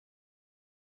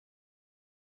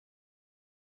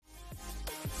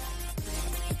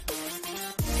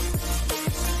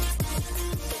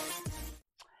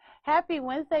Happy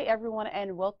Wednesday, everyone,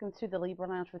 and welcome to the Libra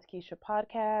Lounge with Keisha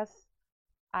podcast.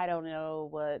 I don't know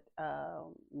what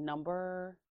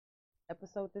number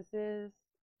episode this is.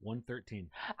 113.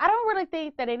 I don't really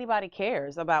think that anybody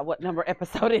cares about what number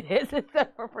episode it is,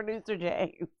 except for producer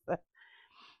James.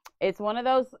 It's one of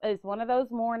those. It's one of those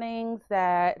mornings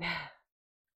that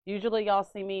usually y'all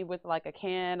see me with like a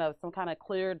can of some kind of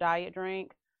clear diet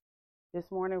drink.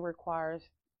 This morning requires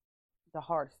the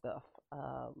hard stuff.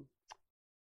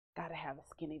 Gotta have a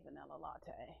skinny vanilla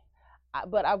latte.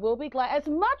 But I will be glad. As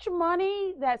much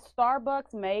money that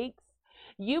Starbucks makes,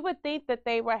 you would think that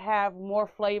they would have more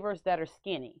flavors that are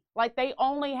skinny. Like they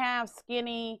only have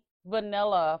skinny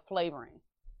vanilla flavoring.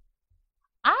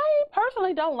 I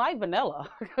personally don't like vanilla.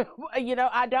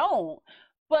 I don't.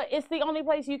 But it's the only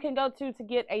place you can go to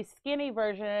get a skinny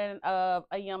version of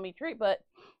a yummy treat. But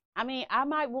I mean, I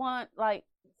might want like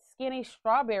skinny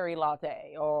strawberry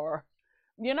latte or,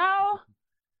 you know,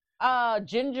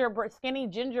 skinny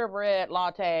gingerbread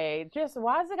latte. Just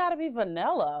why has it got to be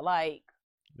vanilla? Like,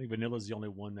 I think vanilla is the only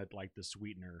one that like the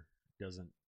sweetener doesn't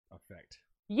affect.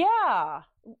 yeah,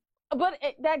 but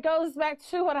that goes back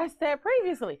to what I said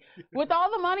previously. With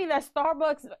all the money that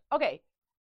Starbucks, okay,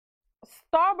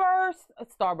 Starburst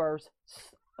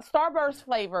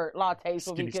flavored lattes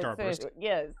will be good too.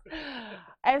 Yes,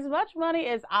 as much money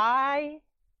as I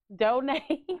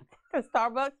donate to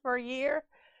Starbucks per year.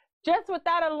 Just with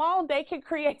that alone, they can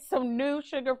create some new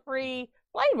sugar-free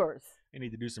flavors. They need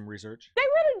to do some research. They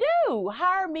really do.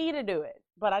 Hire me to do it.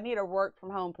 But I need a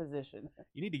work-from-home position.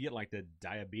 You need to get like the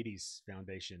Diabetes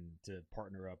Foundation to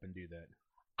partner up and do that.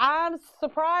 I'm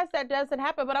surprised that doesn't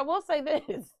happen, but I will say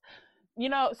this.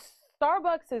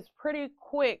 Starbucks is pretty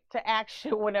quick to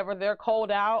action whenever they're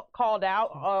called out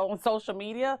on social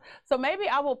media. So maybe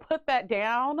I will put that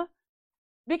down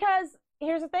because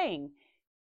here's the thing.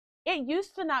 It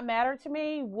used to not matter to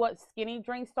me what skinny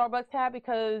drink Starbucks had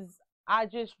because I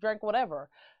just drank whatever.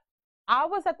 I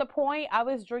was at the point I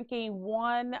was drinking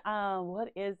one,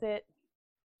 what is it?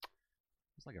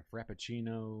 It's like a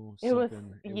Frappuccino. It was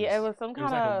some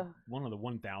kind of one of the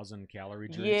 1,000 calorie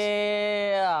drinks.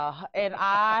 Yeah, and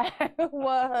I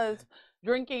was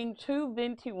drinking 2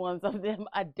 venti ones of them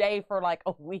a day for like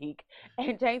a week.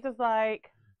 And James was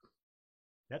like,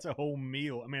 that's a whole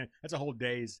meal. I mean, that's a whole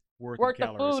day's worth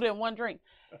of food in one drink.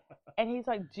 And he's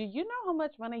like, do you know how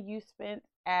much money you spent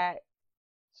at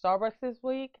Starbucks this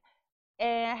week?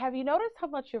 And have you noticed how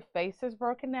much your face is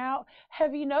broken out?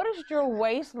 Have you noticed your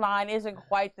waistline isn't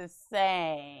quite the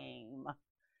same?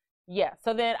 Yeah,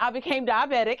 so then I became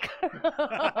diabetic.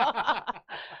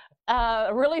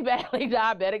 Really badly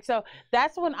diabetic. So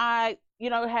that's when I,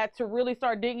 had to really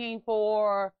start digging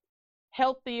for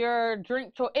healthier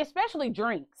drink choice, especially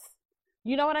drinks.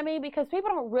 You know what I mean? Because people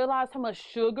don't realize how much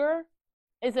sugar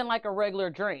is in like a regular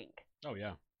drink. Oh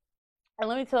yeah. And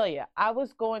let me tell you, I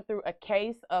was going through a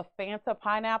case of Fanta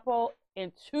pineapple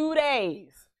in 2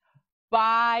 days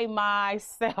by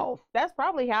myself. That's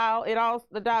probably how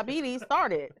the diabetes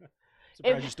started.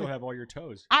 Surprised you still have all your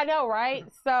toes. I know, right?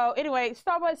 So anyway,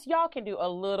 Starbucks, y'all can do a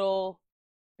little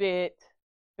bit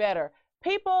better.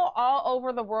 People all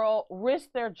over the world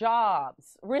risk their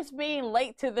jobs, risk being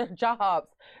late to their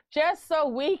jobs, just so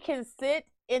we can sit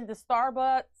in the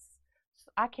Starbucks.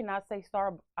 I cannot say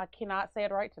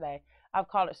it right today. I've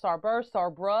called it Starburst,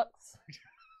 Starbrooks,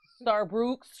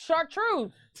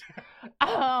 Chartreuse.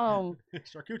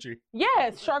 Charcuterie.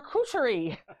 Yes,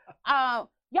 charcuterie.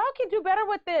 Y'all can do better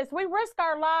with this. We risk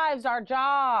our lives, our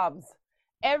jobs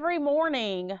every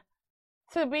morning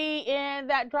to be in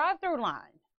that drive-through line.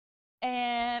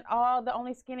 And the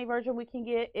only skinny version we can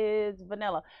get is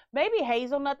vanilla. Maybe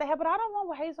hazelnut they have, but I don't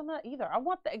want hazelnut either. I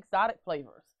want the exotic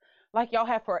flavors like y'all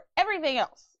have for everything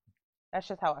else. That's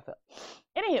just how I feel.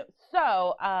 Anywho,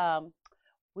 so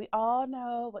we all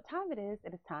know what time it is.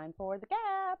 It is time for the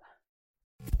Gab.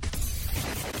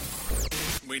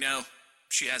 We know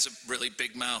she has a really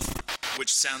big mouth,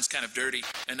 which sounds kind of dirty,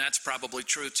 and that's probably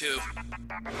true too.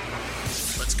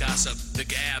 Let's gossip. The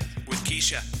Gab with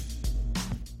Keisha.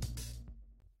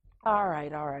 All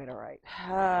right.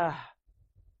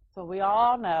 So we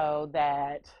all know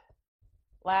that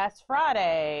last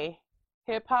Friday,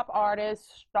 hip-hop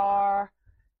artist, star,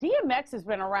 DMX has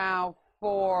been around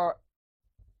forever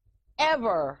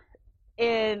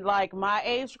in, like, my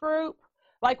age group.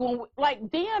 Like,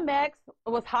 DMX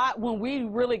was hot when we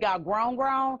really got grown,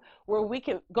 where we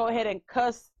could go ahead and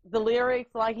cuss the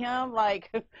lyrics like him.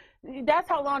 Like, that's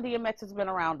how long DMX has been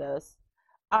around us.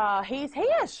 He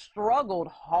has struggled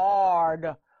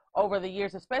hard over the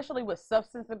years, especially with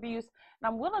substance abuse. And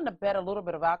I'm willing to bet a little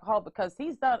bit of alcohol because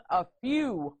he's done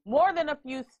more than a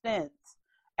few stints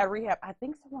at rehab. I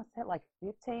think someone said like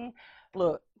 15.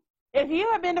 Look, if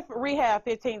you have been to rehab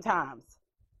 15 times,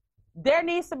 there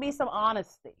needs to be some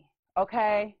honesty,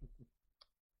 okay?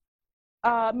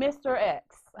 Mr.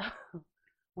 X,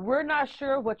 we're not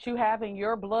sure what you have in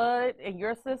your blood, in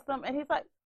your system. And he's like,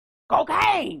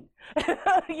 cocaine,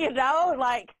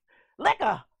 like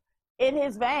liquor in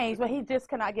his veins, but he just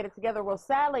cannot get it together. Well,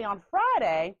 sadly, on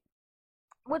Friday,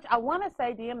 which I want to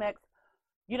say DMX,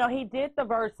 he did the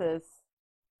verses.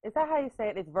 Is that how you say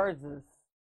it? It's verses.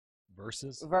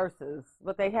 Verses,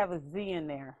 but they have a Z in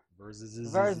there.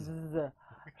 Verses.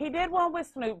 He did one with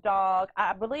Snoop Dogg.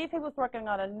 I believe he was working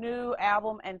on a new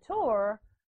album and tour.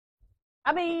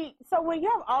 I mean, so when you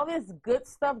have all this good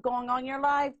stuff going on in your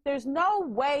life, there's no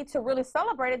way to really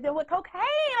celebrate it than with cocaine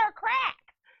or crack.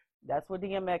 That's what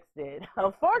DMX did.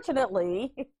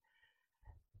 Unfortunately,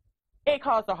 it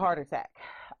caused a heart attack.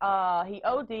 He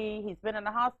OD'd. He's been in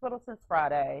the hospital since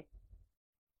Friday.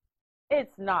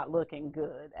 It's not looking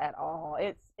good at all.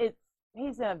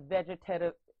 He's in a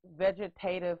vegetative.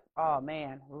 Oh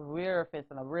man, we're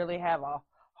fixing to really have a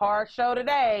hard show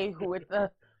today with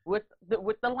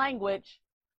the language.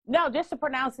 No, just the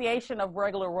pronunciation of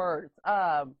regular words.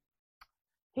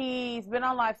 He's been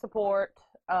on life support,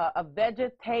 a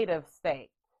vegetative state.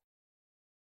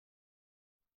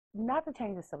 Not to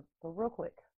change the subject, but real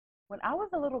quick. When I was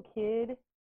a little kid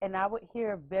and I would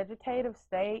hear vegetative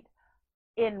state,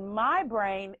 in my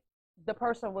brain, the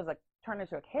person was turned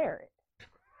into a carrot.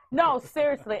 No,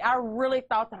 seriously, I really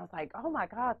thought that. I was like, oh my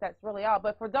God, that's really odd.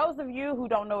 But for those of you who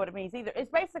don't know what it means either,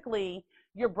 it's basically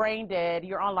you're brain dead,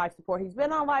 you're on life support. He's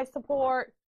been on life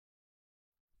support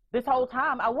this whole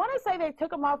time. I want to say they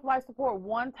took him off life support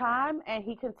one time and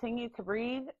he continued to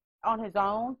breathe on his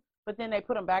own, but then they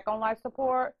put him back on life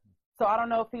support. So I don't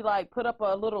know if he put up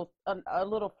a little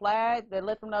flag that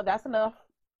let them know that's enough.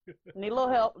 Need a little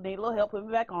help, put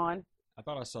me back on. I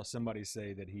thought I saw somebody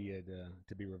say that he had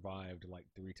to be revived like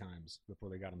 3 times before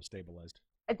they got him stabilized.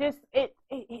 I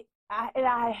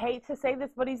hate to say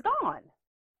this, but he's gone.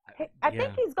 I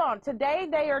think he's gone. Today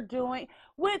they are doing,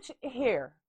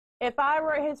 if I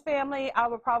were his family, I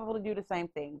would probably do the same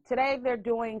thing. Today they're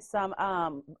doing some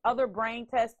other brain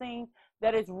testing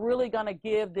that is really going to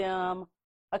give them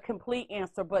a complete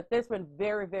answer, but there's been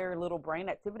very, very little brain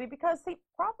activity because he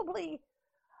probably,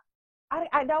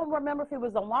 I don't remember if he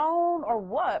was alone or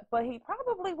what, but he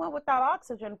probably went without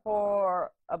oxygen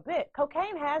for a bit.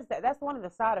 Cocaine has that. That's one of the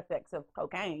side effects of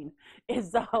cocaine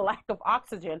is the lack of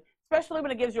oxygen, especially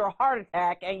when it gives you a heart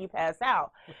attack and you pass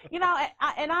out.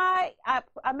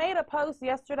 I made a post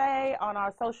yesterday on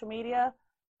our social media,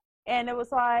 and it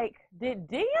was like, did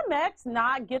DMX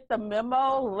not get the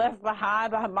memo left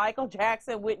behind by Michael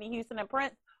Jackson, Whitney Houston, and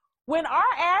Prince? When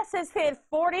our asses hit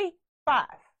 45,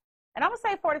 and I'm going to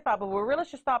say 45, but we really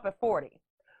should stop at 40.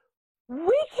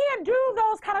 We can't do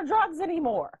those kind of drugs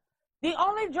anymore. The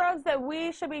only drugs that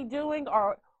we should be doing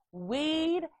are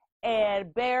weed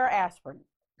and bare aspirin.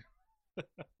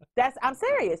 I'm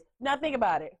serious. Now think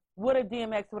about it. What if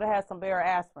DMX would have had some bare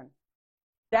aspirin?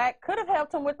 That could have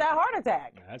helped him with that heart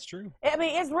attack. That's true. I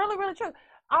mean, it's really, really true.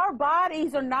 Our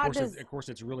bodies are not Of course,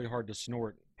 it's really hard to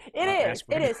snort. It is.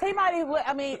 Aspirin. It is. He might even,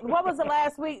 what was it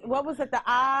last week? What was it? The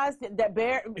eyes that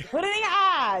bear, put it in your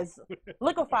eyes.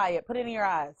 Liquefy it. Put it in your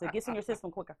eyes. It gets in your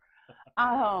system quicker.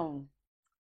 Our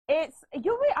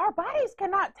bodies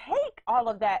cannot take all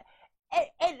of that.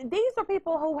 And these are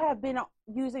people who have been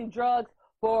using drugs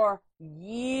for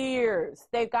years.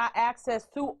 They've got access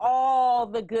to all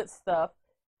the good stuff,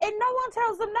 and no one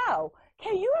tells them no.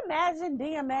 Can you imagine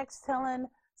DMX telling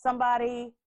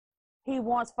somebody he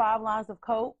wants 5 lines of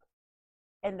coke,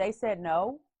 and they said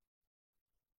no?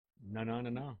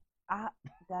 No.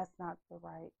 That's not the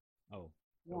right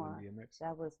one. DMX?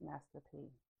 That was Master P.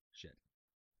 Shit.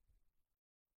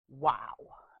 Wow.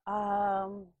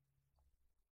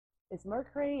 Is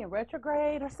Mercury in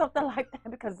retrograde or something like that?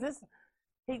 Because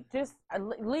he just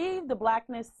leave the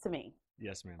blackness to me.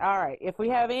 Yes, ma'am. All right. If we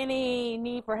have any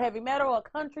need for heavy metal or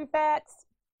country facts,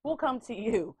 we'll come to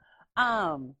you.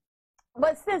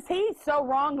 But since he so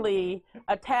wrongly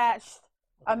attached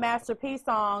a Master P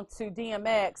song to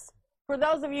DMX, for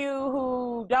those of you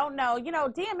who don't know,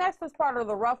 DMX was part of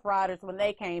the Ruff Ryders when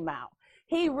they came out.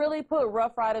 He really put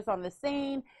Ruff Ryders on the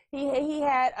scene. He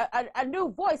had a new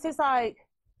voice. It's like,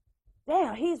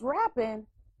 damn, he's rapping,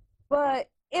 but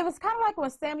it was kind of like when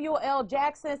Samuel L.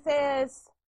 Jackson says,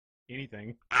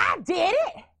 anything. I did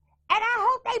it, and I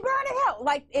hope they burn in hell.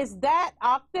 Like, is that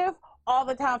octave all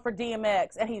the time for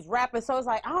DMX? And he's rapping, so it's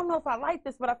like, I don't know if I like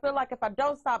this, but I feel like if I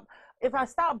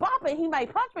stop bopping, he may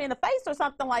punch me in the face or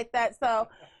something like that. So,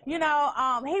 he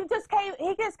just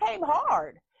came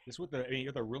hard. It's with the, I mean,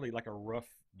 with a really like a rough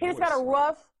He's voice. got a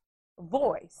rough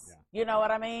voice. Yeah. You know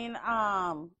what I mean?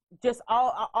 Just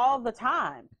all the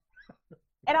time.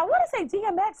 And I want to say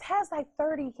DMX has like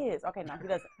 30 kids. Okay, no, he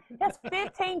doesn't. He has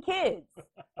 15 kids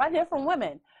by different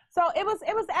women. So it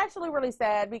was actually really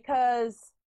sad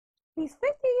because he's 50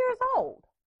 years old.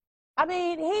 I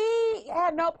mean, he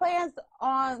had no plans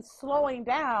on slowing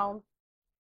down,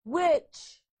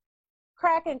 which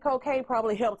crack and cocaine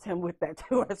probably helped him with that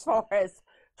too, as far as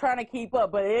trying to keep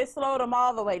up. But it slowed him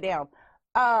all the way down.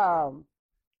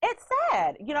 It's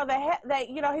sad, you know, that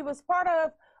you know he was part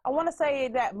of. I want to say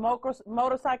that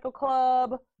motorcycle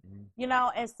club, you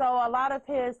know, and so a lot of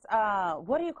his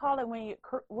what do you call it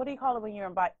when you're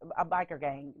in a biker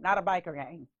gang? Not a biker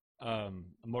gang. A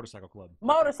motorcycle club.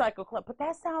 Motorcycle club, but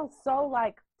that sounds so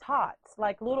like tots,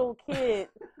 like little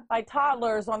kids, like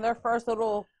toddlers on their first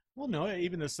little. Well, no,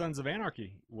 even the Sons of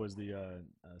Anarchy was the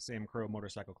Sam Crow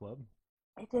Motorcycle Club.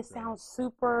 It just sounds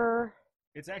super.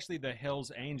 It's actually the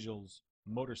Hells Angels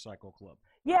Motorcycle Club.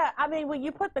 Yeah, I mean, when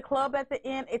you put the club at the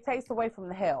end, it takes away from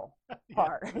the hell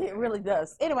part. Yeah. It really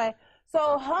does. Anyway,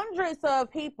 so hundreds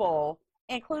of people,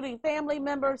 including family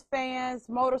members, fans,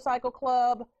 motorcycle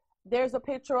club. There's a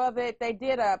picture of it. They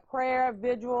did a prayer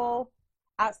vigil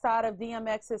outside of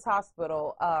DMX's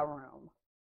hospital room.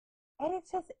 And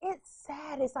it's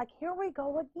sad. It's like, here we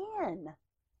go again.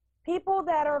 People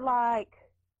that are like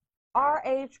our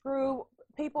age group,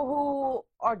 people who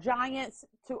are giants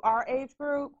to our age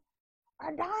group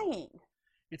are dying.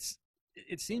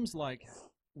 It seems like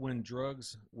when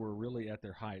drugs were really at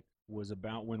their height was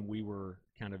about when we were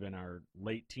kind of in our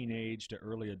late teenage to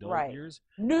early adult years.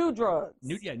 New drugs.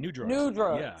 New drugs. New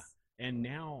drugs. Yeah. And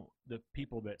now the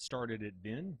people that started it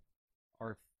then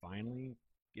are finally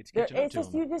catching up to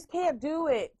them. You just can't do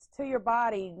it to your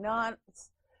body.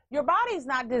 Your body's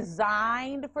not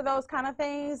designed for those kind of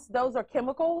things. Those are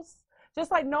chemicals. Just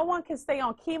like no one can stay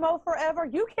on chemo forever,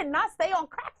 you cannot stay on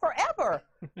crack forever.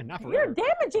 Not forever. You're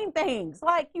damaging things.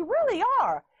 Like, you really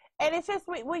are. And it's just,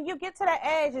 when you get to that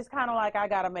edge, it's kind of like, I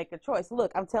got to make a choice.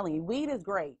 Look, I'm telling you, weed is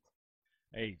great.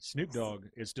 Hey, Snoop Dogg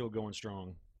is still going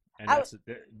strong. And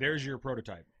there's your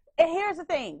prototype. And here's the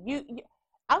thing.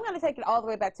 I'm going to take it all the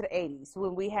way back to the 80s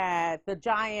when we had the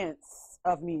giants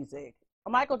of music.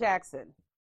 Michael Jackson,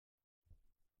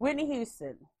 Whitney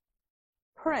Houston,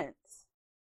 Prince.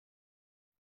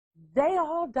 They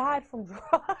all died from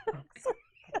drugs.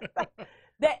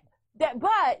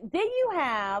 But then you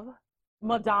have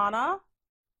Madonna,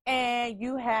 and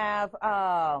you have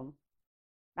not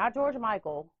George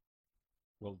Michael.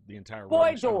 Well, the entire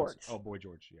Boy George. Oh, Boy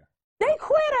George, yeah. They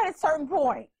quit at a certain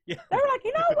point. Yeah. They were like,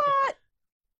 you know what?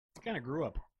 Kind of grew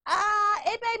up.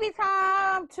 It may be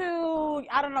time to,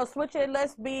 I don't know, switch it.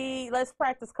 Let's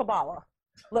practice Kabbalah.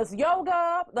 Let's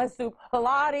yoga. Let's do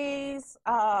Pilates.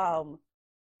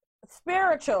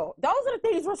 Spiritual. Those are the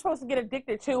things we're supposed to get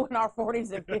addicted to in our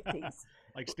 40s and 50s.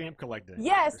 Like stamp collecting.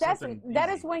 Yes, that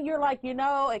is when you're like, you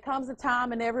know, it comes a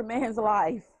time in every man's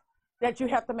life that you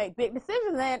have to make big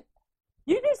decisions, and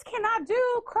you just cannot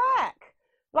do crack.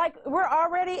 Like, we're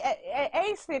already at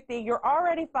age 50, you're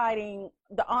already fighting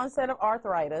the onset of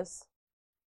arthritis,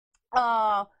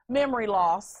 memory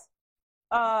loss,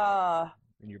 and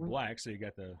you're black, so you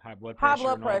got the high blood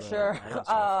pressure,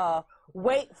 all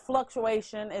weight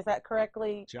fluctuation. Is that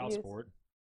correctly? Child support.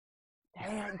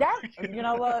 Damn, you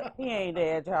know what? He ain't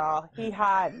dead, y'all. He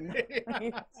hiding.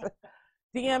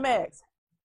 DMX,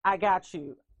 I got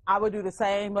you. I would do the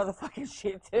same motherfucking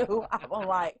shit too. I'm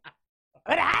like,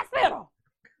 in the hospital.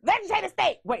 Vegetative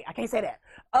state. Wait, I can't say that.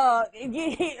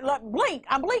 Blink.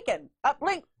 I'm blinking.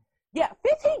 Blink. Yeah,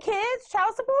 15 kids,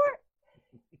 child support.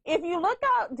 If you look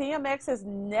up DMX's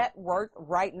net worth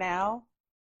right now,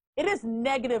 it is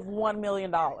negative $1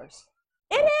 million.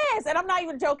 It is, and I'm not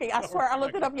even joking. I swear, I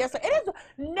looked it up yesterday. It is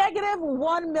negative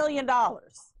 $1 million. That's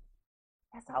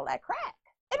all that crack.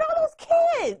 And all those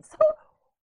kids.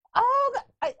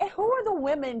 Who are the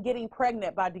women getting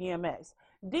pregnant by DMX?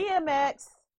 DMX.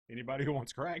 Anybody who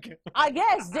wants crack. I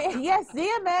guess. Yes,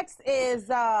 DMX is,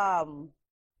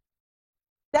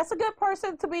 that's a good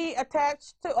person to be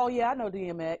attached to. Oh, yeah, I know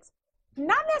DMX.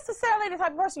 Not necessarily the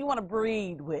type of person you want to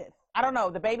breed with. I don't know.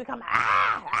 The baby come,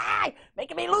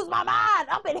 making me lose my mind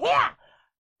up in here.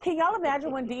 Can y'all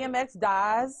imagine when DMX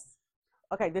dies?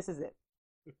 Okay, this is it.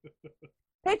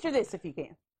 Picture this if you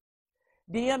can.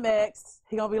 DMX,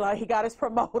 he gonna be like, he got his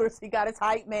promoters, he got his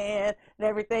hype man and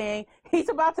everything. He's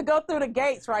about to go through the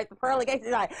gates, right? The pearly gates.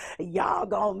 He's like, y'all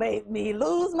gonna make me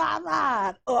lose my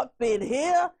mind up in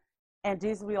here. And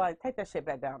Jesus will be like, take that shit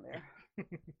back down there.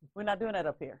 We're not doing that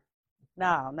up here.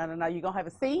 No. You're gonna have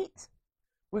a seat.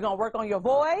 We're gonna work on your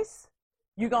voice.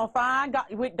 You gonna find God?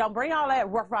 Don't bring all that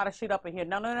Rough Rider shit up in here.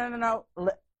 No.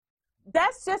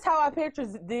 That's just how I picture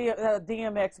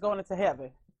DMX going into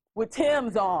heaven with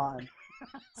Tim's on,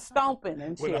 stomping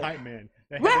and shit. With a hype man.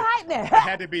 With a hype man.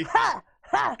 Had to be,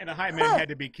 and a hype man had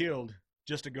to be killed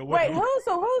just to go with him. Wait,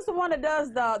 who's the one that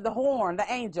does the horn,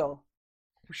 the angel?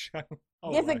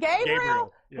 Oh, Is it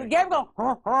Gabriel? Yeah. Gabriel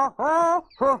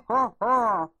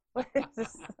going.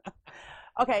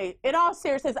 Okay, in all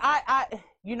seriousness, I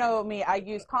you know me, I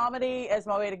use comedy as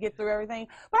my way to get through everything,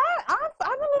 but I'm a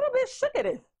little bit shook at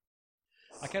it.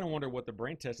 I kind of wonder what the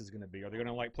brain test is going to be. Are they going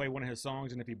to like play one of his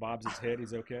songs, and if he bobs his head,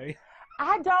 he's okay?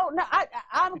 I don't know.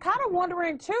 I'm kind of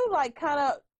wondering too, like kind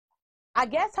of. I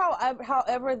guess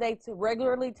however they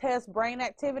regularly test brain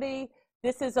activity,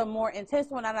 this is a more intense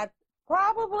one, and I'm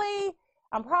probably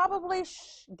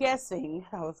guessing.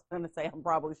 I was going to say I'm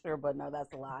probably sure, but no,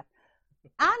 that's a lie.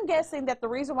 I'm guessing that the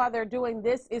reason why they're doing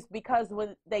this is because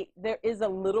when there is a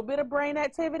little bit of brain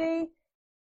activity,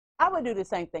 I would do the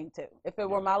same thing too. If it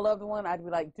were my loved one, I'd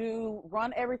be like,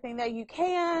 run everything that you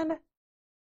can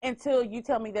until you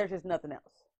tell me there's just nothing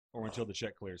else. Or until the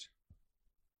check clears.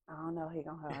 I don't know. He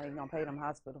gonna pay them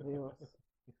hospital bills.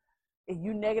 If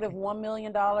you negative $1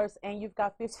 million and you've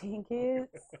got 15 kids,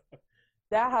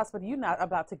 that hospital, you're not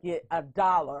about to get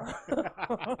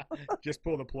 $1. Just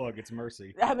pull the plug. It's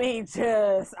mercy. I mean,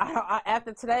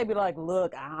 after today, be like,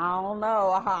 look, I don't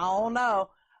know.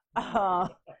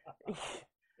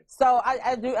 So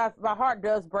I do. My heart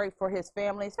does break for his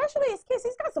family, especially his kids.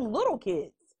 He's got some little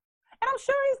kids, and I'm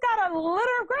sure he's got a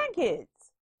litter of grandkids.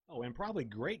 Oh, and probably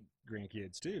great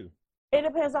grandkids too. It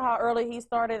depends on how early he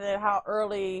started and how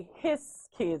early his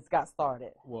kids got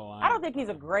started. Well, I don't think he's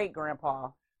a great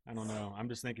grandpa. I don't know. I'm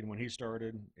just thinking when he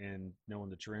started and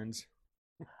knowing the trends.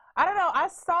 I don't know. I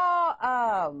saw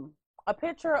a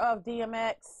picture of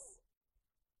DMX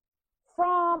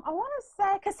from, I want to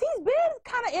say, because he's been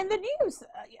kind of in the news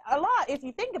a lot, if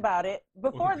you think about it,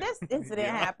 before this incident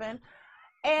happened.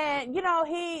 And, you know,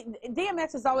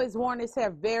 DMX has always worn his hair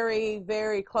very,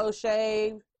 very close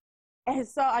shaved. And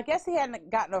so I guess he hadn't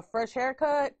gotten a fresh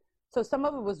haircut. So some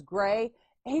of it was gray.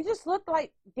 And he just looked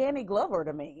like Danny Glover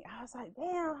to me. I was like,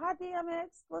 damn, how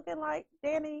DMX looking like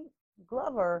Danny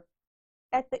Glover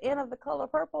at the end of The Color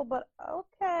Purple? But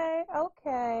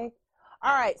okay.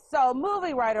 All right, so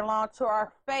moving right along to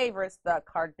our favorites, the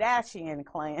Kardashian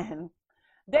clan.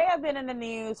 They have been in the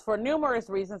news for numerous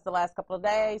reasons the last couple of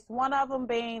days. One of them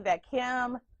being that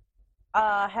Kim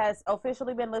has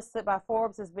officially been listed by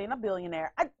Forbes as being a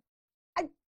billionaire.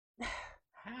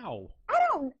 How?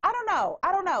 I don't know.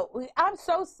 I'm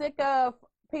so sick of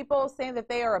people saying that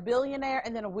they are a billionaire,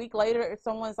 and then a week later,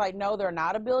 someone's like, no, they're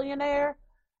not a billionaire.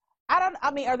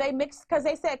 Are they mixed? Because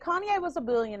they said Kanye was a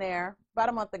billionaire about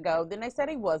a month ago. Then they said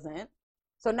he wasn't.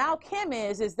 So now Kim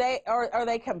is are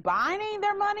they combining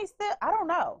their money still? I don't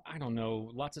know. I don't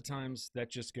know. Lots of times that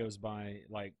just goes by,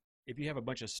 like, if you have a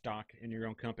bunch of stock in your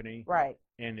own company. Right.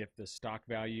 And if the stock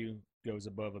value goes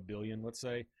above $1 billion, let's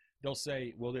say, they'll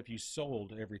say, well, if you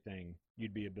sold everything,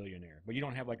 you'd be a billionaire. But you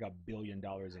don't have like $1 billion in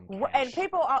cash. And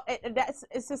people,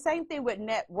 it's the same thing with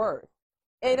net worth.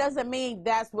 It doesn't mean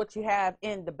that's what you have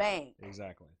in the bank.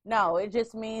 Exactly. No, it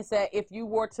just means that if you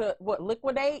were to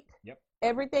liquidate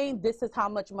everything, this is how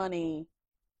much money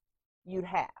you'd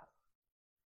have.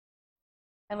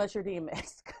 Unless you're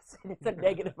DMX, because it's a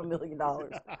negative $1 million. All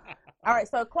right,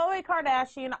 so Khloe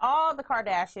Kardashian, all the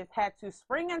Kardashians had to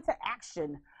spring into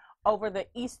action over the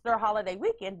Easter holiday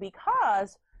weekend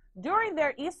because during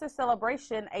their Easter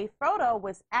celebration, a photo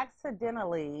was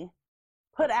accidentally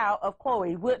put out of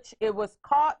Khloe, which it was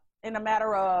caught in a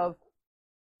matter of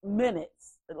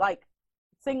minutes, like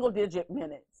single-digit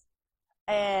minutes,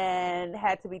 and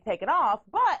had to be taken off.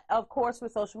 But, of course,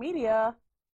 with social media,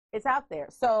 it's out there.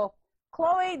 So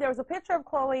Khloe, there was a picture of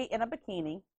Khloe in a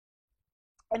bikini,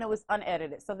 and it was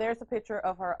unedited. So there's a picture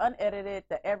of her unedited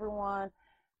that everyone,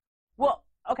 well,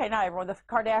 okay, not everyone, the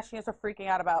Kardashians are freaking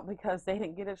out about because they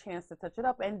didn't get a chance to touch it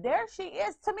up. And there she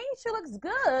is. To me, she looks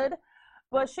good,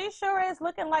 but she sure is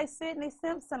looking like Sydney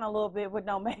Simpson a little bit with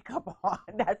no makeup on.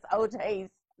 That's OJ's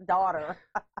daughter.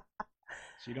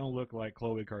 She don't look like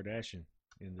Khloe Kardashian.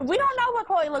 We don't know what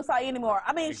Khloe looks like anymore.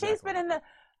 I mean, She's been in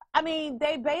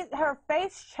her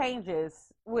face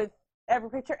changes with every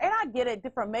picture. And I get it,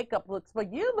 different makeup looks,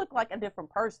 but you look like a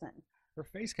different person. Her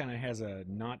face kind of has a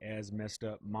not as messed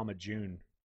up Mama June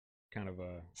kind of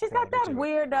a. She's got that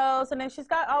weird nose, and then she's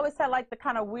always had like the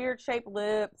kind of weird shaped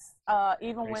lips,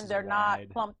 even when they're not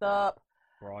plumped up.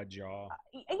 Broad jaw.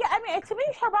 Yeah, I mean, to me,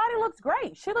 her body looks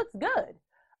great. She looks good.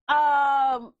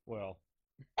 Well,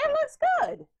 it looks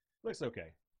good. Looks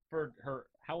okay for her.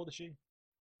 How old is she?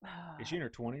 Is she in her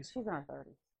 20s? She's in her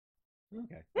 30s.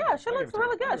 Okay. Yeah, she looks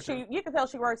really good. You can tell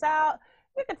she works out.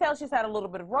 You can tell she's had a little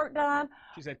bit of work done.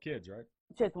 She's had kids, right?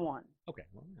 Just one. Okay.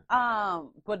 Well, yeah.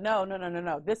 But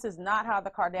no. This is not how the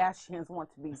Kardashians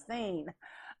want to be seen.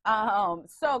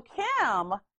 So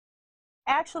Kim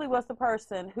actually was the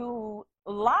person who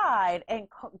lied and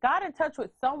got in touch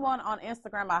with someone on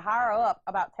Instagram, a higher up,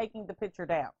 about taking the picture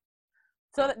down.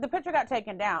 So the picture got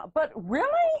taken down. But really,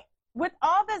 with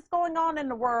all that's going on in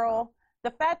the world,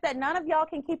 the fact that none of y'all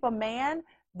can keep a man,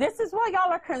 this is what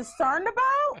y'all are concerned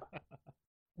about?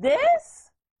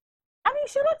 This? I mean,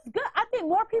 she looks good. I think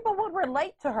more people would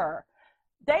relate to her.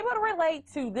 They would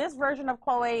relate to this version of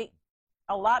Chloe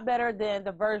a lot better than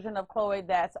the version of Chloe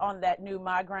that's on that new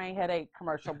migraine headache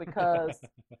commercial, because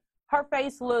her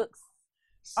face looks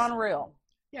unreal.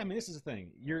 Yeah, I mean, this is the thing.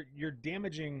 You're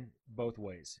damaging both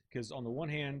ways, because on the one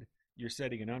hand, you're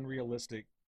setting an unrealistic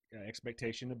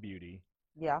expectation of beauty.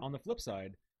 Yeah. On the flip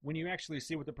side, when you actually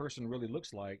see what the person really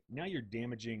looks like, now you're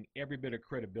damaging every bit of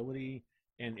credibility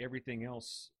and everything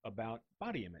else about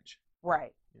body image.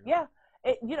 Right. You know?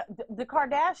 Yeah. The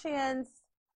Kardashians,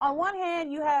 on one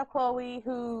hand, you have Chloe,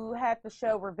 who had to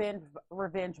show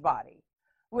revenge body,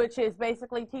 which is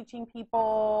basically teaching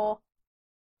people,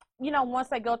 once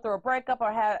they go through a breakup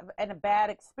or have a bad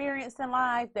experience in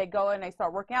life, they go and they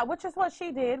start working out, which is what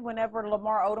she did whenever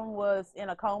Lamar Odom was in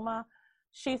a coma.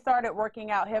 She started working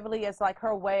out heavily as like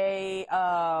her way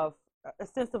of a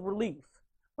sense of relief,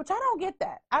 which I don't get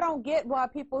that. I don't get why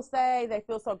people say they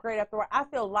feel so great after work. I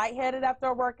feel lightheaded after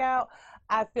a workout.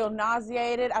 I feel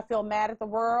nauseated. I feel mad at the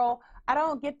world. I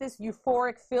don't get this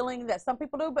euphoric feeling that some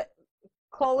people do, but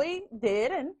Chloe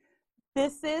did, and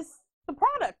this is the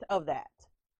product of that.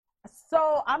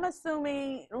 So I'm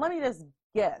assuming, let me just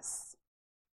guess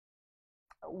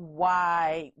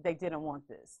why they didn't want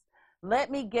this.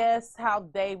 Let me guess how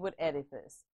they would edit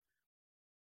this.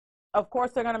 Of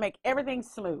course, they're going to make everything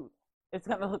smooth. It's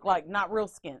going to look like not real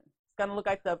skin. It's going to look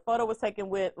like the photo was taken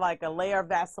with like a layer of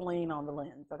Vaseline on the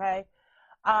lens, okay?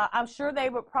 I'm sure they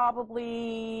would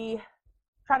probably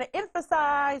try to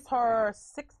emphasize her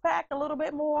six-pack a little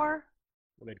bit more.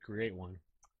 Well, they'd create one.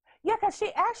 Yeah, because she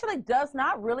actually does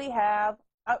not really have,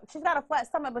 she's got a flat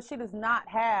stomach, but she does not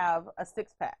have a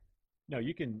six-pack. No,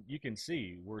 you can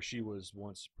see where she was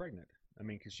once pregnant. I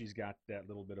mean, because she's got that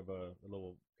little bit of a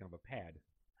little kind of a pad.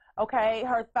 Okay,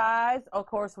 her thighs, of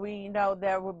course, we know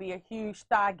there would be a huge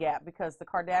thigh gap because the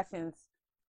Kardashians,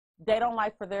 they don't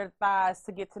like for their thighs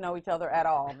to get to know each other at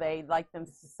all. They like them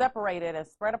separated and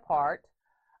spread apart.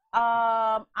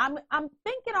 I'm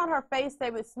thinking on her face they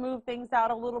would smooth things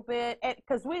out a little bit,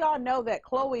 because we all know that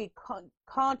Chloe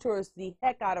contours the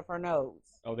heck out of her nose.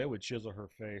 Oh, they would chisel her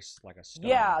face like a stone.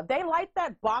 Yeah, they like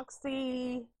that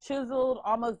boxy, chiseled,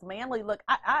 almost manly look.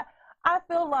 I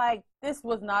feel like this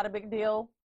was not a big deal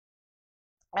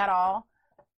at all.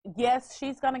 Yes,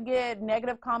 she's going to get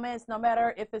negative comments no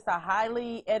matter if it's a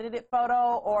highly edited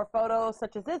photo or photos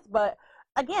such as this. But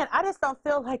again, I just don't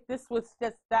feel like this was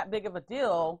just that big of a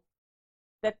deal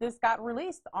that this got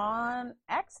released on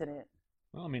accident.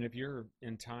 Well, I mean, if your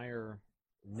entire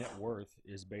net worth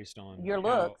is based on your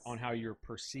looks, on how you're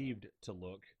perceived to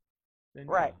look, then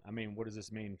right. Yeah, I mean, what does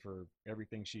this mean for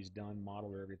everything she's done,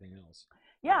 model, or everything else?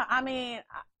 Yeah, I mean,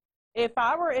 if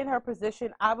I were in her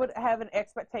position, I would have an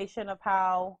expectation of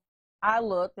how I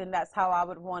looked, and that's how I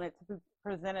would want it to be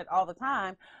presented all the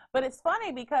time. But it's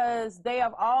funny because they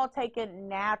have all taken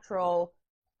natural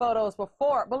photos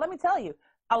before. But let me tell you,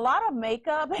 a lot of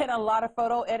makeup and a lot of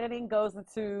photo editing goes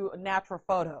into natural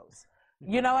photos.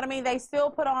 You know what I mean? They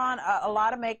still put on a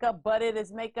lot of makeup, but it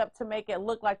is makeup to make it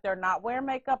look like they're not wearing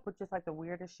makeup, which is like the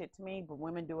weirdest shit to me, but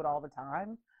women do it all the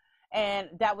time. And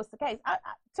that was the case.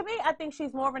 To me, I think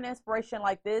she's more of an inspiration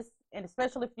like this, and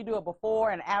especially if you do a before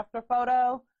and after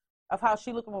photo of how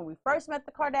she looked when we first met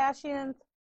the Kardashians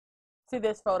to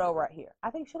this photo right here. I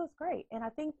think she looks great. And I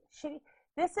think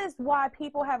this is why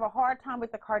people have a hard time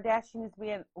with the Kardashians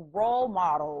being role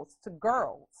models to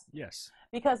girls. Yes.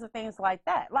 Because of things like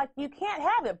that. Like, you can't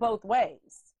have it both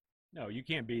ways. No, you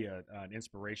can't be an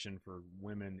inspiration for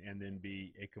women and then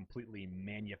be a completely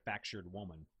manufactured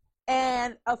woman.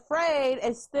 And afraid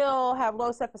and still have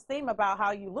low self-esteem about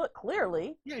how you look,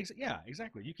 clearly. Yeah,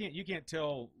 exactly. You can't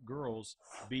tell girls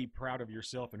be proud of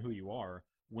yourself and who you are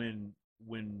when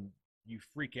you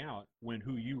freak out when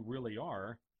who you really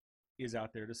are is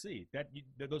out there to see.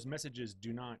 Those messages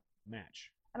do not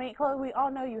match. I mean, Chloe, we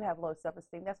all know you have low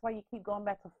self-esteem. That's why you keep going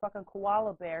back to fucking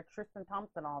koala bear Tristan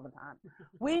Thompson all the time.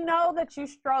 We know that you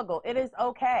struggle. It is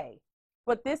okay.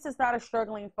 But this is not a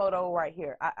struggling photo right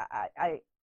here.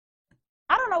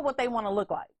 I don't know what they want to look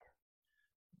like.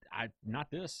 Not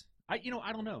this.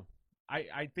 I don't know.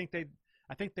 I think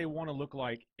they want to look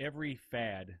like every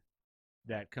fad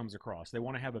that comes across. They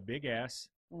want to have a big ass.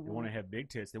 Mm-hmm. They want to have big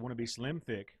tits. They want to be slim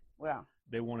thick. Yeah.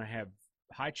 They want to have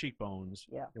high cheekbones.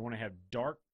 Yeah. They want to have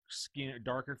dark skin,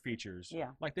 darker features.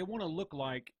 Yeah. Like they want to look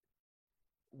like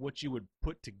what you would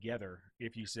put together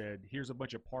if you said, "Here's a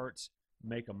bunch of parts,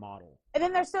 make a model." And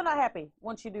then they're still not happy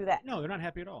once you do that. No, they're not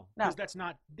happy at all. No. Because that's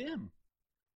not them.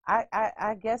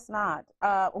 I guess not.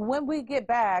 When we get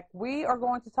back, we are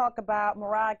going to talk about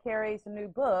Mariah Carey's new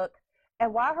book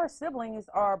and why her siblings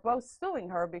are both suing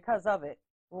her because of it.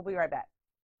 We'll be right back.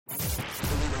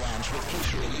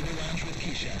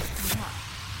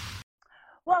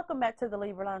 Welcome back to the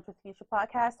Lever Lounge with Keisha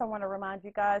podcast. I want to remind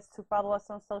you guys to follow us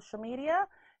on social media.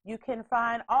 You can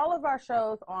find all of our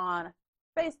shows on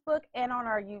Facebook and on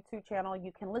our YouTube channel.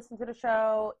 You can listen to the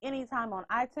show anytime on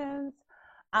iTunes.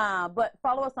 But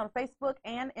follow us on Facebook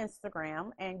and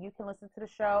Instagram, and you can listen to the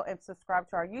show and subscribe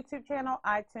to our YouTube channel,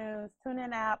 iTunes,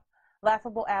 TuneIn app,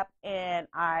 Laughable app, and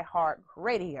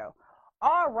iHeartRadio.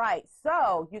 All right,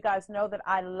 so you guys know that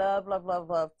I love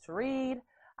to read.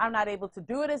 I'm not able to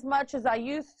do it as much as I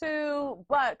used to,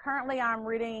 but currently I'm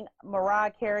reading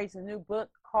Mariah Carey's new book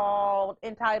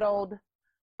entitled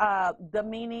The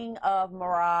Meaning of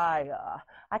Mariah.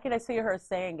 I can see her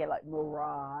saying it like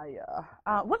Mariah,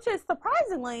 which is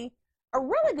surprisingly a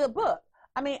really good book.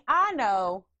 I mean, I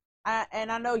know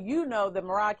you know that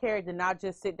Mariah Carey did not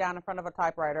just sit down in front of a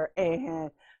typewriter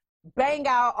and bang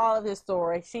out all of this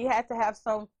story. She had to have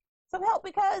some help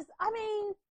because, I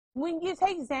mean, when you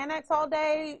take Xanax all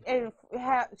day and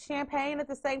have champagne at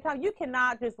the same time, you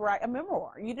cannot just write a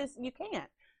memoir. You can't.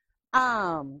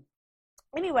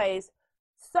 Anyways,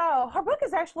 so her book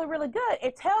is actually really good.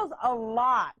 It tells a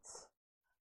lot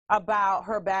about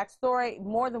her backstory,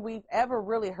 more than we've ever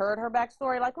really heard her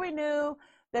backstory. Like, we knew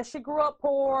that she grew up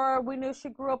poor. We knew she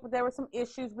grew up, there were some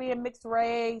issues being mixed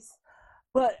race.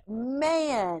 But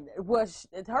man,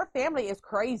 her family is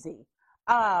crazy.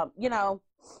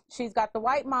 She's got the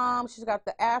white mom, she's got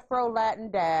the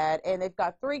Afro-Latin dad, and they've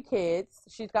got 3 kids.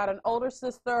 She's got an older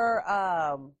sister.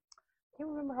 I can't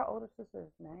remember her older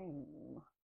sister's name.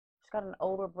 She's got an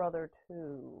older brother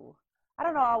too. I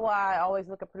don't know why I always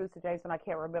look at producer James when I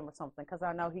can't remember something, because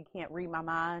I know he can't read my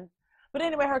mind. But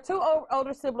anyway, her 2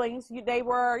 older siblings, they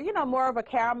were, more of a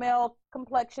caramel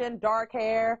complexion, dark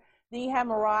hair. Then you have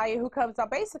Mariah, who comes out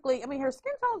basically, I mean, her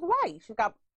skin tone's white. She's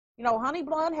got, honey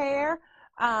blonde hair.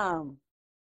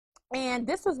 And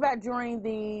this was back during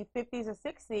the 50s and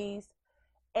 60s,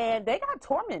 and they got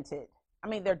tormented. I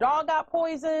mean, their dog got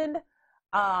poisoned.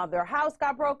 Their house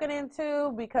got broken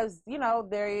into because,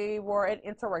 they were an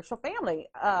interracial family.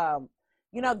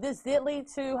 This did lead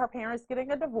to her parents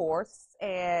getting a divorce,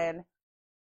 and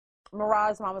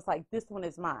Mariah's mom was like, this one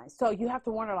is mine. So you have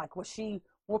to wonder, like, was she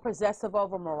more possessive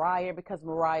over Mariah because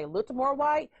Mariah looked more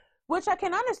white? Which I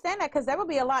can understand that, because that would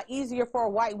be a lot easier for a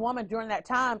white woman during that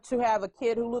time to have a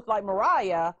kid who looked like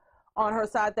Mariah on her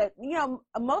side that,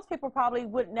 most people probably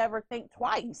would never think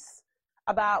twice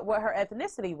about what her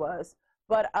ethnicity was.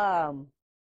 But her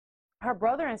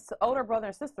older brother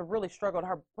and sister really struggled.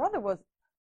 Her brother was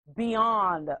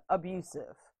beyond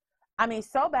abusive. I mean,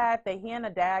 so bad that he and the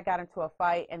dad got into a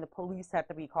fight and the police had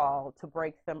to be called to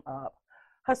break them up.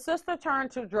 Her sister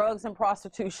turned to drugs and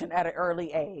prostitution at an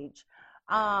early age.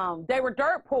 They were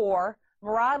dirt poor.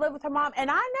 Mariah lived with her mom.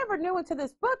 And I never knew until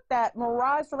this book that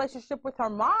Mariah's relationship with her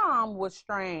mom was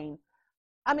strained.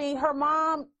 I mean, her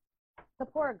mom, the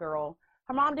poor girl,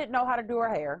 her mom didn't know how to do her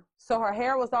hair. So her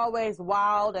hair was always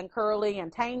wild and curly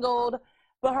and tangled.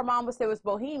 But her mom would say it was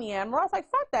bohemian. Mariah's like,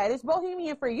 fuck that. It's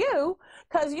bohemian for you.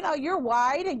 Because, you're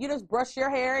white and you just brush your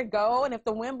hair and go. And if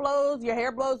the wind blows, your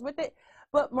hair blows with it.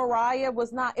 But Mariah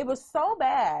was not. It was so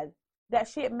bad that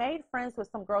she had made friends with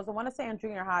some girls, I want to say in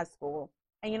junior high school.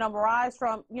 And, Mariah's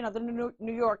from, the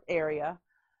New York area.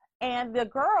 And the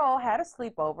girl had a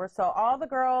sleepover. So all the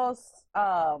girls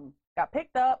got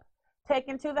picked up,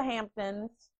 taken to the Hamptons.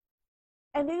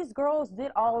 And these girls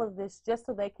did all of this just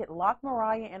so they could lock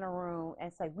Mariah in a room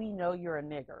and say, we know you're a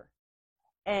nigger.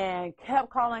 And kept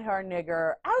calling her a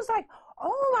nigger. I was like,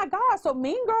 oh my God. So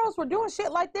Mean Girls were doing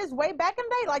shit like this way back in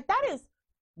the day? Like,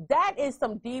 that is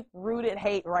some deep-rooted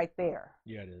hate right there.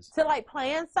 Yeah, it is. To, like,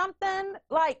 plan something,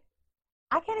 like,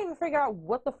 I can't even figure out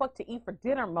what the fuck to eat for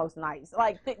dinner most nights.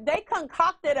 Like, they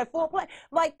concocted a full plan.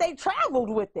 Like, they traveled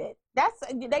with it.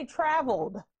 They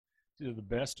traveled. It's either the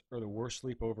best or the worst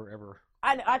sleepover ever.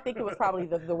 I think it was probably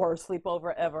the worst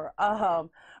sleepover ever.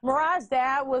 Mariah's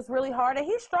dad was really hard, and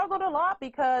he struggled a lot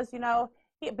because, he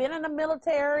had been in the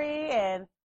military, and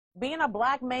being a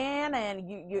black man, and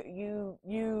your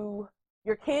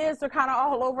kids are kind of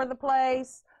all over the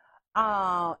place.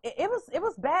 It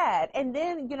was bad. And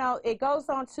then, it goes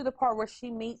on to the part where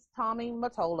she meets Tommy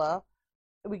Mottola.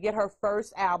 We get her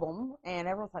first album, and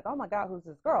everyone's like, oh my God, who's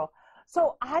this girl?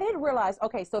 So I didn't realize,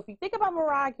 okay, so if you think about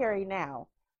Mariah Carey now,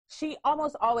 she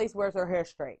almost always wears her hair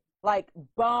straight, like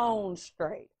bone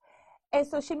straight. And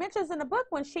so she mentions in the book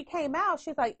when she came out,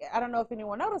 she's like, I don't know if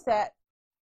anyone noticed that,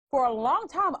 for a long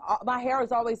time, my hair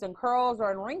was always in curls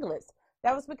or in ringlets.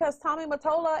 That was because Tommy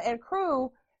Mottola and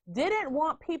crew didn't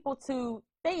want people to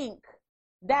think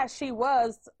that she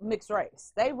was mixed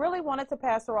race. They really wanted to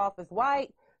pass her off as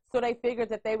white, so they figured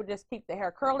that they would just keep the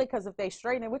hair curly, because if they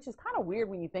straighten it, which is kind of weird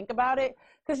when you think about it,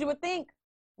 because you would think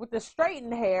with the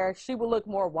straightened hair, she would look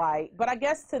more white. But I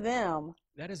guess to them,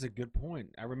 that is a good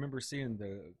point. I remember seeing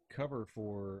the cover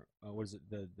for what is it,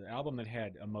 the album that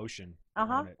had Emotion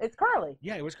on it. It's curly.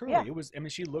 Yeah, it was curly. Yeah. It was. I mean,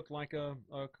 she looked like a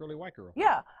curly white girl.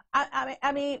 Yeah,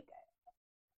 I mean,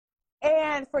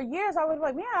 and for years I was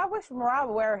like, man, I wish Mariah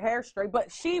would wear her hair straight,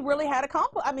 but she really had a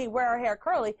complex. I mean, wear her hair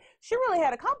curly. She really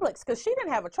had a complex because she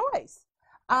didn't have a choice.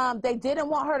 They didn't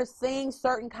want her to sing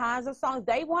certain kinds of songs.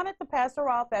 They wanted to pass her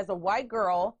off as a white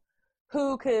girl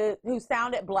who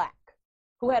sounded black,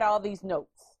 who had all these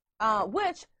notes,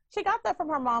 which she got that from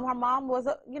her mom. Her mom was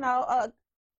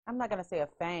I'm not going to say a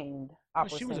famed opera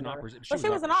singer. She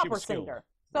was an opera singer.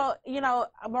 So,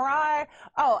 Mariah,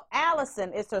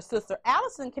 Allison is her sister.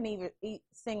 Allison can even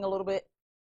sing a little bit.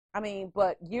 I mean,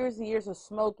 but years and years of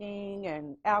smoking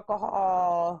and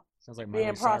alcohol, sounds like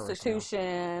being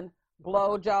prostitution,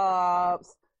 blowjobs.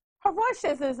 Her voice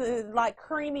just is like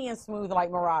creamy and smooth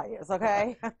like Mariah's,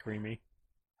 okay? Creamy.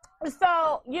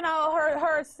 So,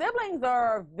 her siblings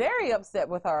are very upset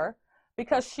with her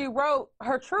because she wrote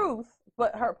her truth,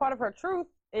 but part of her truth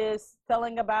is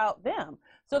telling about them.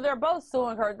 So they're both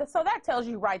suing her. So that tells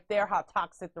you right there how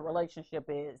toxic the relationship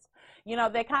is.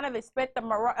 They kind of expect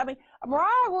Mariah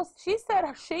she said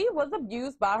she was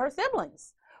abused by her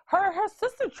siblings. Her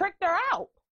sister tricked her out.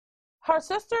 Her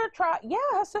sister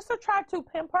tried to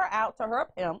pimp her out to her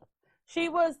pimp. She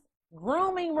was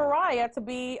grooming Mariah to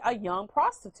be a young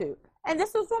prostitute. And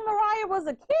this was when Mariah was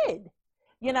a kid,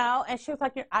 and she was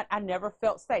like, I never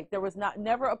felt safe. There was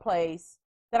never a place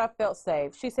that I felt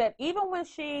safe. She said even when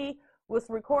she was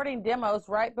recording demos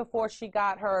right before she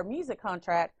got her music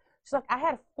contract, she's like, I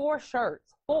had 4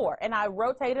 shirts, and I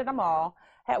rotated them all,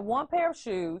 had 1 pair of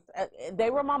shoes. They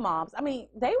were my mom's. I mean,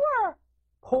 they were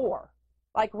poor,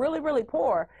 like really, really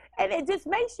poor. And it just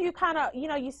makes you kind of,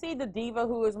 you see the diva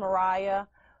who is Mariah,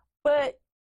 but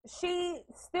she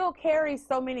still carries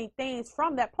so many things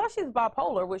from that. Plus she's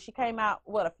bipolar, which she came out,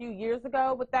 a few years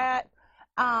ago with that.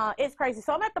 It's crazy.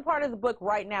 So I'm at the part of the book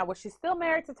right now where she's still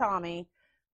married to Tommy.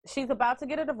 She's about to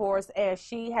get a divorce, and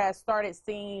she has started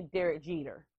seeing Derek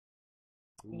Jeter.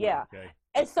 Ooh, yeah. Okay.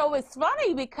 And so it's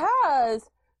funny because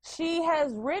she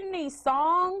has written these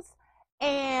songs,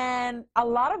 and a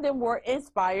lot of them were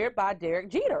inspired by Derek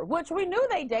Jeter, which we knew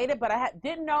they dated, but I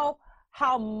didn't know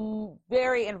how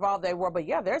very involved they were. But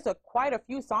yeah, there's quite a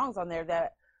few songs on there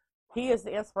that he is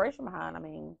the inspiration behind. I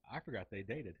mean, I forgot they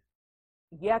dated.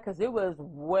 Yeah, because it was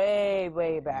way,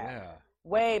 way back. Yeah.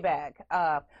 Way back.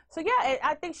 So yeah,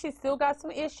 I think she's still got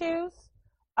some issues.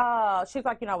 She's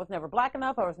like, I was never black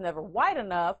enough. I was never white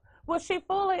enough. Well, she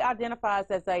fully identifies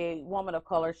as a woman of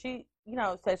color. She,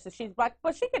 says that she's black,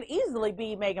 but she could easily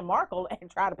be Meghan Markle and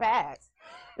try to pass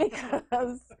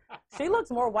because she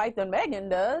looks more white than Meghan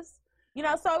does.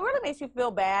 So it really makes you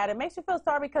feel bad. It makes you feel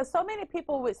sorry because so many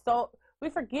people we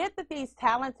forget that these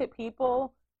talented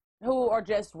people who are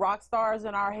just rock stars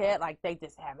in our head, like they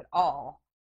just have it all.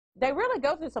 They really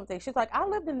go through something. She's like, I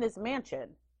lived in this mansion,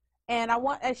 and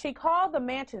she called the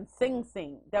mansion Sing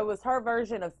Sing. That was her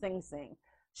version of Sing Sing.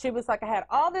 She was like, I had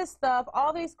all this stuff,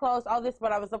 all these clothes, all this,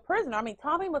 but I was a prisoner. I mean,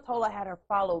 Tommy Mottola had her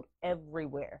followed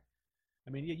everywhere. I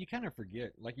mean, yeah, you kind of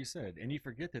forget, like you said, and you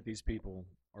forget that these people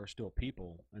are still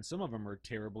people, and some of them are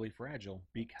terribly fragile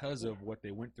because of what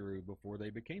they went through before they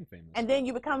became famous. And then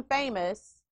you become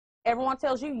famous. Everyone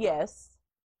tells you yes.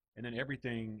 And then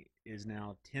everything is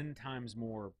now 10 times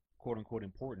more quote-unquote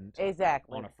important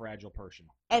exactly on a fragile person.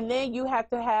 And then you have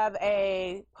to have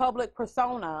a public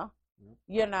persona,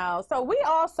 So we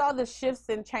all saw the shifts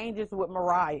and changes with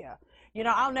Mariah.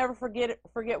 I'll never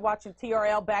forget watching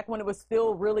TRL back when it was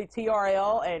still really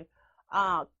TRL,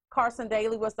 and Carson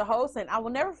Daly was the host. And I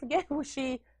will never forget when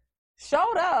she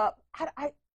showed up.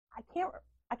 I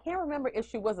can't remember if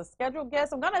she was a scheduled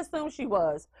guest. I'm going to assume she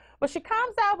was. But she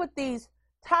comes out with these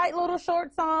tight little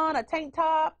shorts on, a tank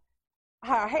top,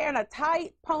 her hair in a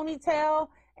tight ponytail,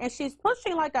 and she's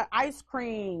pushing like an ice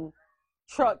cream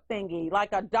truck thingy,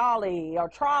 like a dolly or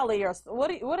trolley or what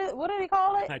did he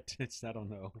call it? I don't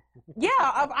know.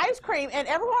 Yeah, of ice cream, and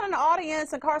everyone in the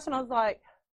audience and Carson was like,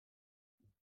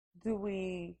 "Do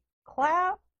we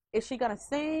clap? Is she gonna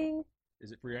sing?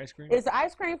 Is it free ice cream? Is the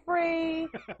ice cream free?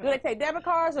 Do they take debit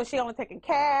cards, or is she only taking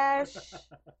cash?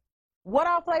 What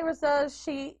all flavors does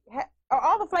she? Are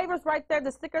all the flavors right there?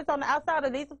 The stickers on the outside,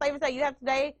 of these the flavors that you have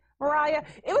today, Mariah?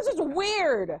 It was just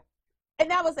weird." And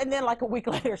then like a week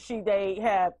later, they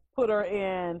had put her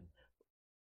in,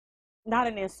 not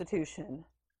an institution,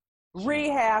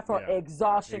 rehab for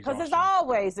exhaustion, because it's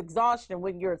always exhaustion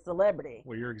when you're a celebrity.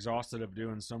 Well, you're exhausted of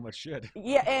doing so much shit.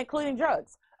 Yeah, including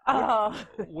drugs.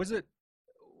 Was it?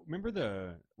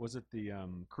 Remember was it the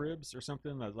Cribs or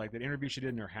something, like that interview she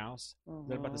did in her house?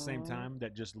 That about the same time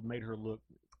that just made her look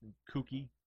kooky.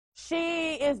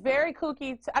 She is very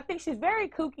kooky. I think she's very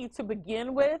kooky to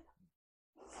begin with.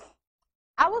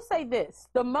 I will say this: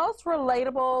 the most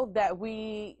relatable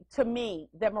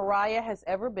that Mariah has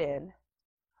ever been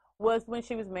was when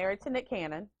she was married to Nick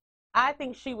Cannon. I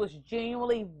think she was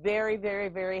genuinely very, very,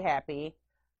 very happy.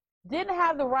 Didn't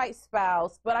have the right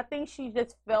spouse, but I think she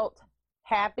just felt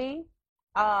happy.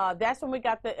 That's when we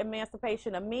got the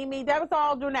emancipation of Mimi. That was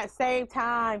all during that same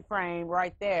time frame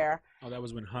right there. Oh, that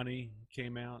was when Honey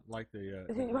came out, like the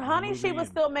Honey, she was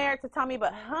still married to Tommy,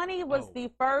 but Honey was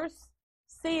the first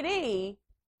CD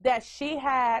that she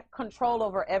had control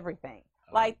over everything.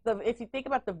 Like if you think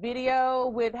about the video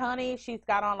with Honey, she's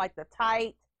got on like the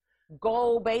tight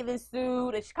gold bathing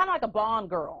suit. It's kind of like a Bond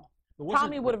girl.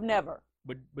 Tommy would have never.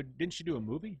 But didn't she do a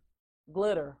movie?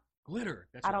 Glitter.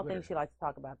 That's I don't think she likes to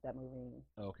talk about that movie.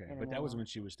 Okay, anymore. But that was when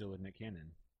she was still with Nick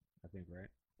Cannon, I think, right?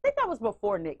 I think that was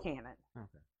before Nick Cannon.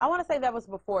 Okay. I want to say that was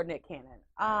before Nick Cannon.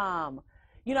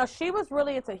 You know, she was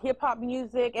really into hip hop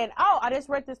music, and I just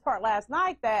read this part last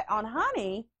night that on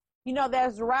Honey, you know,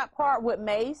 there's the rap part with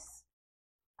Mace,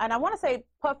 and I want to say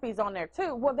Puffy's on there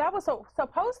too. Well, that was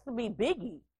supposed to be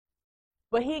Biggie,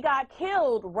 but he got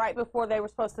killed right before they were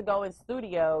supposed to go in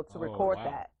studio to record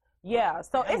that. Yeah,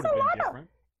 so it's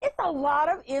a lot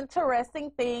of interesting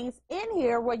things in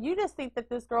here where you just think that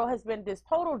this girl has been this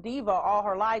total diva all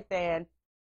her life, and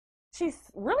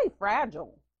she's really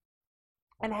fragile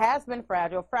and has been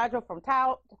fragile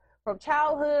from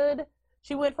childhood.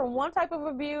 She went from one type of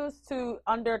abuse to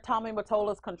under Tommy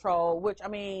Mottola's control, which, I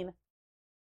mean,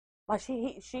 like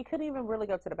she couldn't even really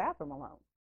go to the bathroom alone.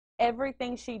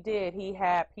 Everything she did, he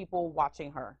had people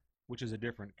watching her. Which is a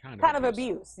different kind of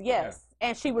abuse. Yes. Yeah.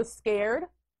 And she was scared.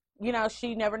 You know,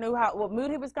 she never knew what mood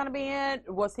he was going to be in.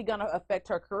 Was he going to affect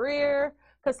her career?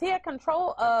 Because he had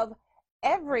control of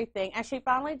everything. And she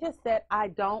finally just said, I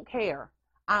don't care.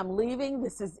 I'm leaving.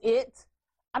 This is it.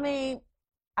 I mean,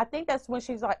 I think that's when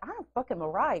she's like, I'm fucking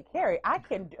Mariah Carey. I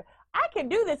can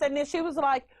do this. And then she was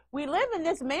like, we live in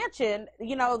this mansion,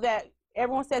 you know, that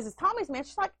everyone says is Tommy's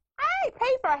mansion. She's like, I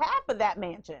paid for half of that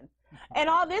mansion. And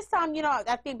all this time, you know,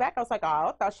 I think back, I was like,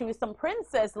 I thought she was some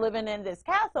princess living in this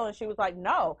castle. And she was like,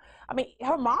 no. I mean,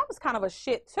 her mom was kind of a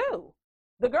shit too.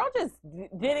 The girl just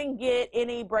didn't get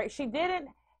any break. She didn't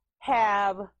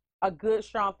have a good,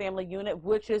 strong family unit,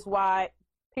 which is why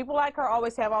people like her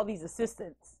always have all these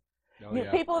assistants.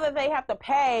 People that they have to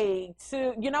pay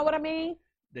to, you know what I mean?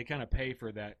 They kind of pay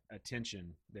for that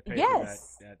attention. They pay for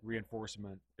that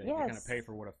reinforcement. They kind of pay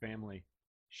for what a family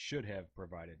should have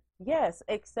provided. Yes,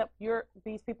 except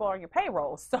these people are on your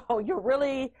payroll. So you're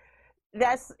really,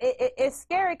 it's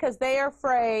scary because they're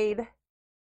afraid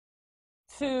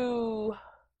to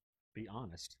be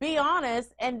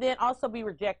honest and then also be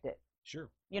rejected. Sure.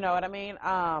 You know what I mean?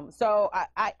 So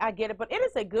I get it, but it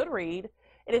is a good read.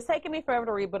 It has taken me forever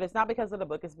to read, but it's not because of the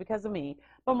book, it's because of me.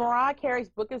 But Mariah Carey's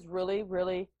book is really,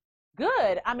 really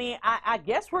good. I mean, I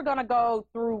guess we're going to go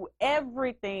through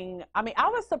everything. I mean, I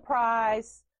was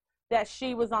surprised that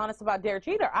she was honest about Derek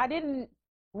Jeter. I didn't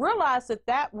realize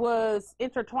that was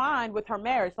intertwined with her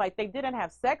marriage. Like, they didn't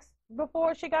have sex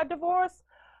before she got divorced,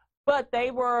 but they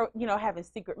were, you know, having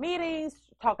secret meetings,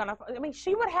 talking. I mean,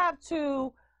 she would have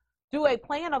to do a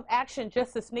plan of action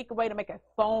just to sneak away to make a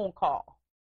phone call,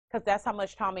 because that's how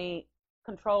much Tommy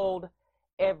controlled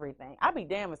everything. I'd be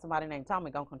damned if somebody named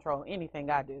Tommy gonna control anything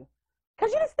I do.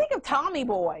 Because you just think of Tommy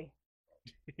Boy.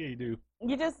 You do.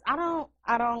 You just, I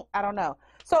don't know.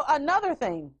 So another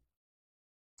thing,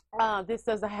 this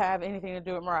doesn't have anything to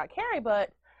do with Mariah Carey,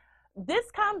 but this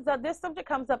subject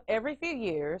comes up every few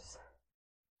years.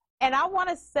 And I want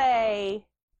to say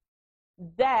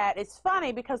that it's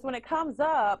funny because when it comes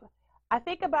up, I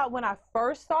think about when I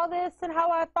first saw this and how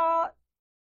I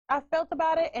felt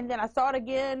about it. And then I saw it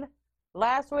again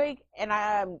last week and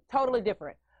I'm totally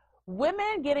different.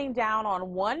 Women getting down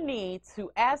on one knee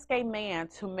to ask a man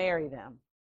to marry them.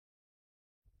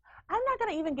 I'm not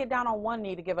going to even get down on one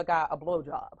knee to give a guy a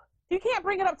blowjob. You can't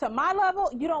bring it up to my level.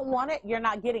 You don't want it. You're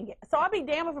not getting it. So I'll be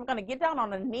damned if I'm going to get down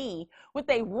on a knee with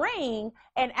a ring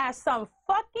and ask some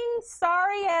fucking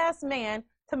sorry ass man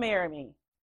to marry me.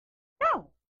 No.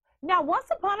 Now, once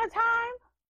upon a time,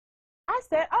 I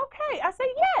said, okay. I said,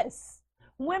 yes.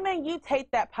 Women, you take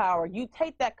that power. You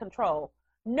take that control.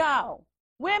 No.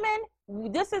 Women,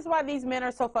 this is why these men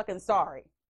are so fucking sorry.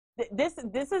 This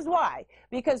is why.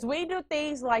 Because we do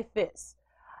things like this.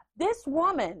 This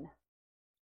woman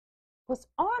was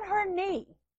on her knee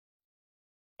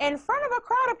in front of a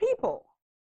crowd of people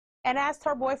and asked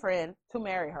her boyfriend to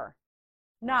marry her.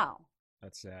 No.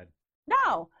 That's sad.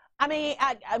 No. I mean,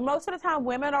 most of the time,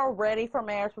 women are ready for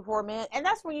marriage before men, and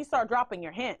that's when you start dropping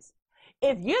your hints.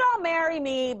 If you don't marry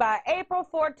me by April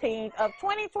 14th of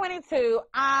 2022,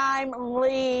 I'm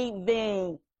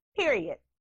leaving. Period.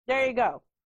 There you go.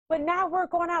 But now we're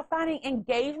going out finding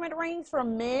engagement rings for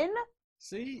men.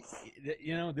 See,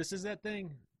 this is that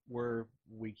thing where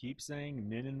we keep saying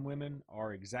men and women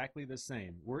are exactly the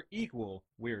same. We're equal.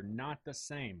 We're not the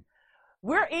same.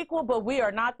 We're equal, but we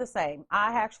are not the same.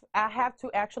 I have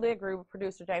to actually agree with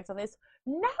producer James on this.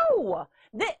 No,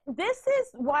 this is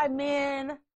why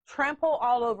men trample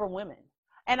all over women.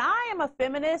 And I am a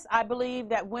feminist. I believe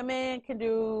that women can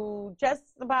do just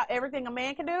about everything a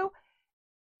man can do.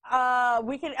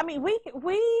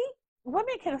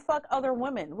 Women can fuck other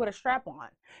women with a strap on.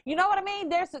 You know what I mean?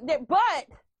 But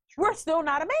we're still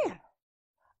not a man.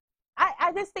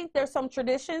 I just think there's some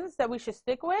traditions that we should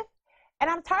stick with. And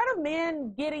I'm tired of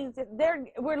men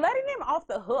we're letting them off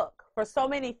the hook for so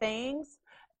many things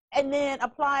and then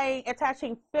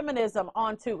attaching feminism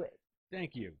onto it.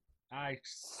 Thank you. I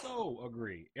so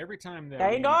agree. Every time that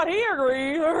Thank God he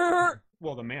agrees.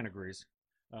 Well, the man agrees.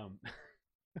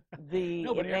 The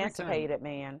emancipated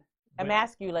man.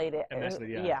 Emasculated.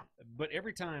 Yeah. But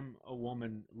every time a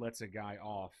woman lets a guy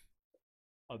off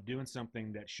of doing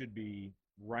something that should be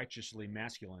righteously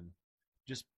masculine,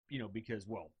 just, because,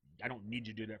 well, I don't need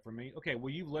you to do that for me. Okay,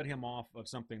 well, you've let him off of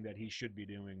something that he should be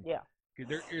doing. Yeah. Because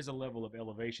there is a level of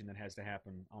elevation that has to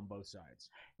happen on both sides.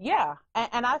 Yeah.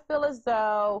 And I feel as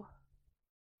though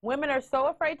women are so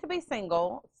afraid to be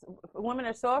single. Women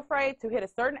are so afraid to hit a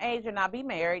certain age and not be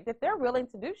married that they're willing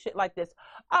to do shit like this.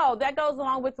 Oh, that goes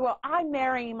along with, well, I'm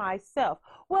marrying myself.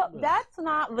 Well, that's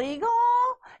not legal.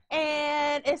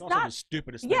 And it's also not the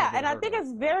stupidest thing. Yeah, and I think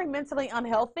it's very mentally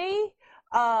unhealthy.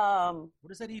 What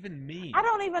does that even mean? I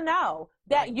don't even know.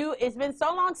 It's been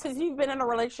so long since you've been in a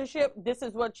relationship, this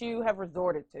is what you have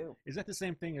resorted to. Is that the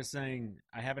same thing as saying,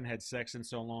 I haven't had sex in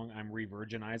so long, I'm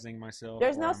re-virginizing myself?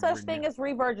 There's no such thing as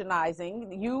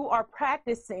re-virginizing. You are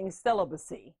practicing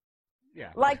celibacy.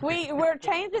 Yeah. Like we're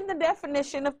changing the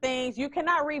definition of things. You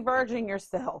cannot re-virgin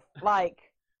yourself.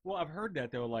 Well, I've heard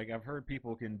that though. Like I've heard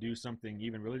people can do something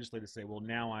even religiously to say, well,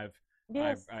 now I'm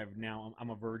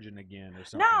a virgin again or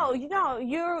something. No,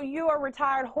 you're a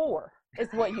retired whore is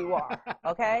what you are.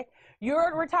 Okay,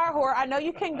 you're a retired whore. I know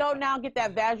you can go now and get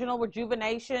that vaginal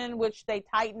rejuvenation, which they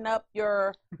tighten up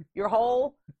your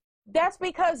hole. That's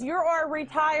because you're a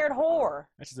retired whore.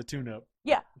 That's just a tune-up.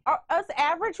 Yeah, us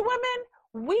average women,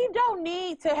 we don't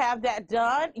need to have that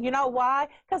done. You know why?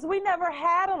 Because we never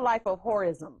had a life of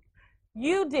whorism.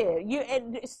 You did.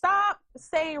 And stop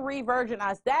saying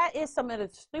re-virginize. That is some of the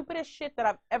stupidest shit that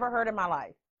I've ever heard in my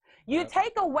life. You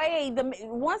take away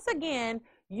once again,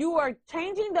 you are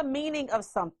changing the meaning of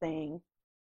something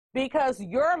because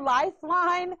your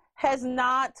lifeline has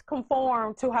not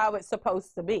conformed to how it's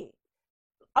supposed to be.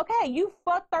 Okay, you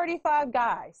fucked 35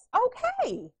 guys.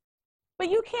 Okay. But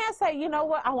you can't say, you know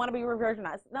what, I want to be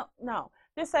re-virginized. No.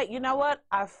 Just say, you know what,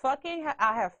 I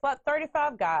have fucked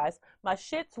 35 guys. My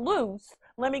shit's loose.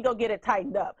 Let me go get it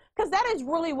tightened up. Because that is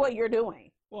really what you're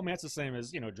doing. Well, I mean, that's the same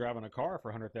as, driving a car for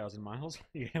 100,000 miles.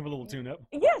 You have a little tune-up.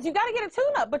 Yes, you got to get a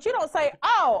tune-up. But you don't say,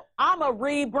 oh, I'm a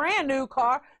brand new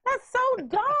car. That's so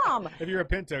dumb. If you're a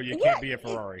Pinto, you can't be a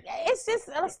Ferrari. It's just,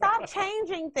 stop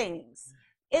changing things.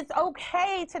 It's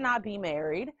okay to not be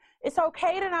married. It's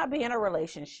okay to not be in a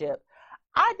relationship.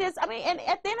 And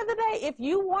at the end of the day, if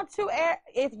you want to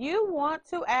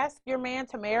ask your man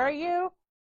to marry you,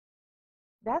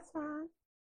 that's fine.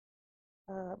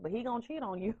 But he gonna cheat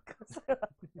on you.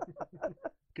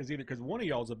 Because one of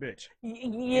y'all's a bitch.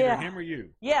 Yeah. Either him or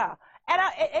you. Yeah.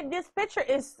 And this picture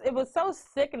it was so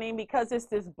sickening because it's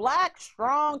this black,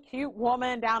 strong, cute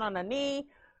woman down on a knee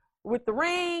with the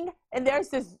ring, and there's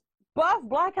this buff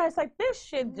black guy. It's like, this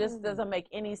shit just doesn't make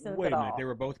any sense Wait at a all. minute, they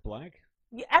were both black?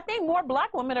 I think more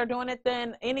black women are doing it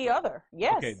than any other.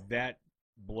 Yes. Okay, that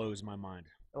blows my mind.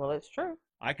 Well, it's true.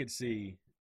 I could see,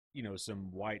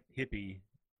 some white hippie,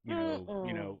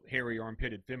 Mm-mm. hairy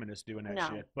armpitted feminist doing that No.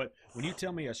 shit. But when you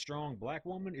tell me a strong black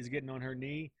woman is getting on her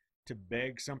knee to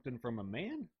beg something from a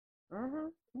man,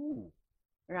 Mhm. ooh,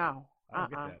 No. I don't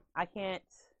get that. I can't.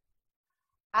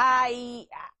 I,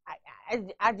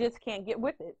 I just can't get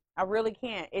with it. I really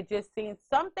can't. It just seems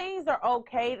some things are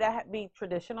okay to be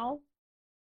traditional,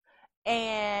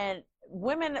 and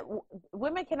women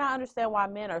cannot understand why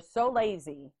men are so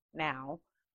lazy now.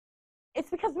 It's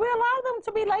because we allow them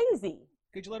to be lazy.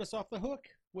 Could you let us off the hook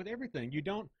with everything? You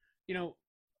don't, I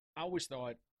always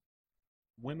thought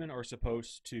women are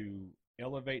supposed to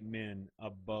elevate men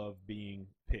above being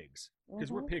pigs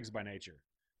because we're Hmm. pigs by nature.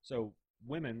 So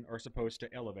women are supposed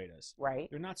to elevate us. Right.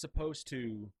 They're not supposed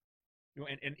to,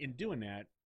 and in doing that,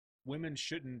 women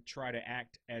shouldn't try to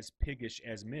act as piggish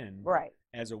as men Right.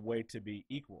 as a way to be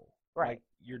equal. Right. Like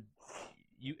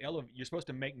you're supposed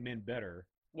to make men better,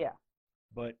 Yeah.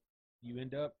 but you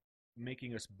end up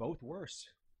making us both worse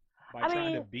by I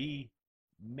trying to mean, be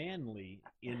manly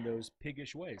in those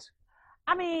piggish ways.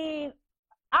 I mean,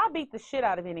 I'll beat the shit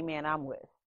out of any man I'm with.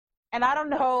 And I don't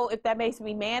know if that makes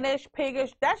me mannish,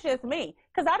 piggish. That's just me.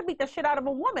 Because I'd beat the shit out of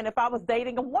a woman if I was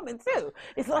dating a woman too.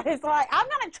 It's like I'm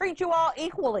gonna treat you all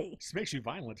equally. This makes you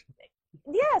violent.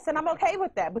 Yes, and I'm okay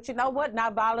with that. But you know what?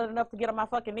 Not violent enough to get on my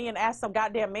fucking knee and ask some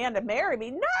goddamn man to marry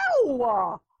me.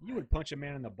 No. You would punch a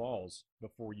man in the balls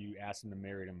before you asked him to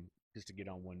marry him just to get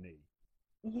on one knee.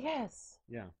 Yes.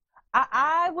 Yeah.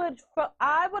 I would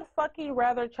fucking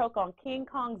rather choke on King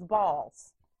Kong's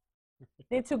balls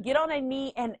than to get on a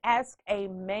knee and ask a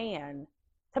man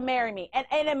to marry me. And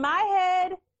in my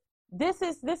head, this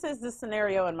is the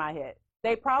scenario in my head.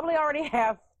 They probably already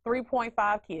have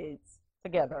 3.5 kids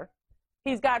together.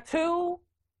 He's got 2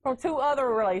 from 2 other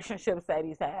relationships that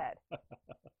he's had.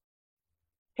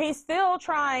 He's still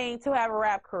trying to have a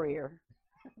rap career.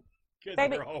 Because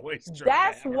Baby, they're always trying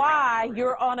that's to have a why rap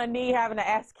you're on a knee having to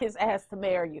ask his ass to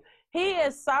marry you. He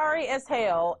is sorry as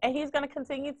hell, and he's going to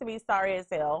continue to be sorry as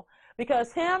hell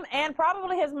because him and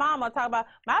probably his mama talk about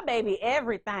my baby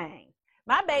everything.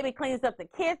 My baby cleans up the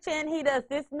kitchen. He does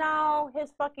this. No,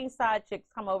 his fucking side chicks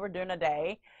come over during the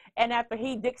day, and after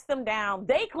he dicks them down,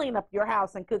 they clean up your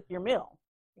house and cook your meal.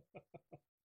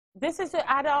 This is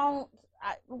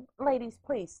ladies,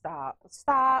 please stop.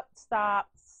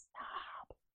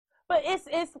 But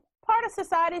it's part of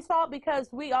society's fault because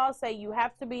we all say you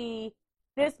have to be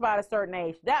this by a certain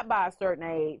age, that by a certain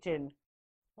age, and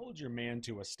Hold your man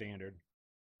to a standard,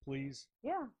 please.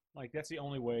 yeah. Like, that's the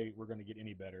only way we're going to get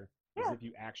any better is Yeah. if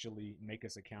you actually make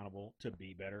us accountable to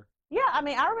be better. Yeah, I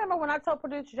mean, I remember when I told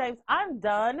producer James, I'm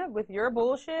done with your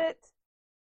bullshit.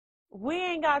 We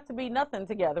ain't got to be nothing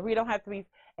together. We don't have to be,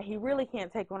 and he really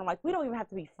can't take one. I'm like, we don't even have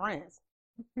to be friends.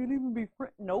 We can't even be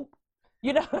friends. Nope.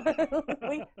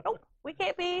 We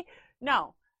can't be.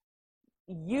 No.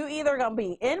 You either gonna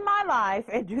be in my life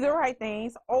and do the right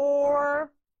things,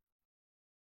 or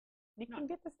you can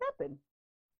get to stepping.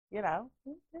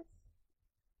 Just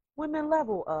women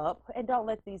level up and don't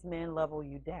let these men level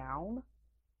you down.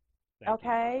 Thank you.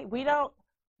 Okay, we don't.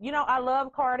 I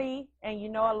love Cardi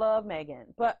and I love Megan,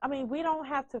 but I mean, we don't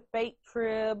have to fake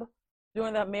trib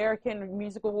during the American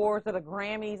Music Awards or the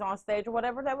Grammys on stage or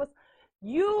whatever that was.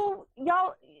 You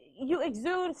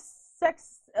exude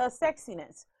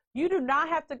sexiness. You do not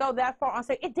have to go that far on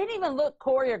stage. It didn't even look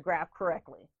choreographed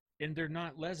correctly, And they're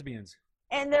not lesbians.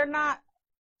 and they're not.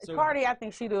 So, Cardi, I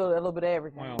think she do a little bit of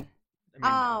everything. well,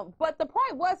 I mean, But the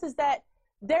point is that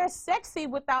they're sexy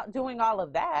without doing all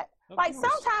of that. of Like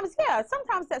course.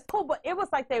 sometimes that's cool, but it was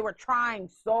like they were trying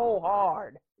so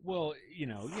hard. Well,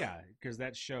 yeah, because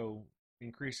that show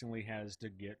increasingly has to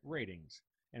get ratings.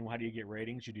 And how do you get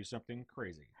ratings? You do something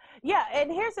crazy. Yeah,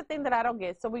 and here's the thing that I don't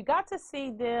get. So we got to see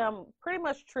them pretty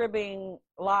much tribbing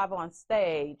live on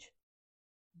stage,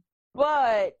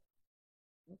 but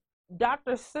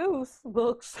Dr. Seuss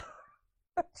looks.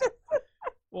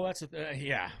 Well, that's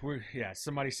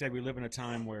somebody said we live in a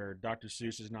time where Dr.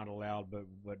 Seuss is not allowed,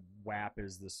 but WAP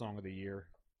is the song of the year.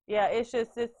 Yeah,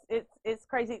 it's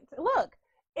crazy. Look,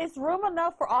 it's room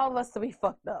enough for all of us to be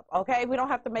fucked up, okay? We don't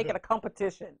have to make it a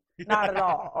competition. Not at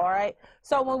all right?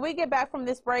 So when we get back from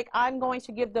this break, I'm going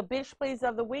to give the Bitch Please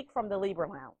of the Week from the Libra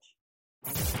Lounge. The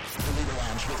Libra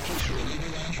Lounge with Keisha. The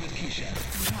Libra Lounge with Keisha.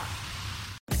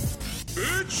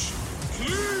 Bitch,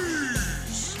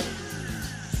 please.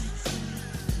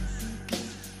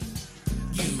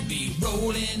 You be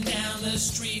rolling down the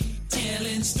street,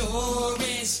 telling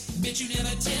stories. Bitch, you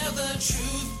never tell the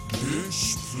truth.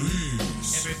 Bitch,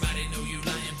 please. Everybody know you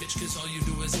lying, bitch, cause all you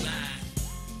do is lie.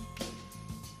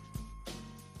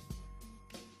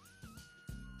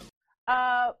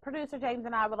 Producer James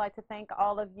and I would like to thank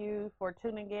all of you for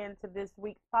tuning in to this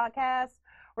week's podcast.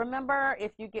 Remember,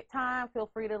 if you get time, feel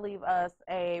free to leave us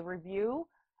a review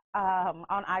on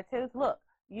iTunes. Look,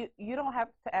 you don't have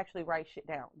to actually write shit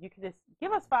down. You can just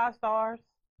give us 5 stars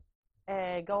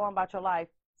and go on about your life.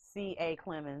 C.A.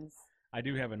 Clemens. I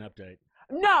do have an update.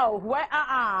 No, what?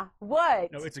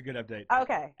 What? No, it's a good update.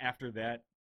 Okay. After that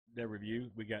review,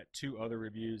 we got 2 other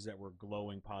reviews that were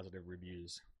glowing positive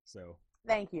reviews. So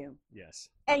thank you. yes.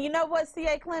 And you know what,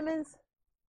 C.A. Clemens?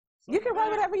 You can write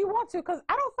whatever you want to, because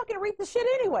I don't fucking read the shit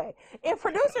anyway. If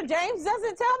producer James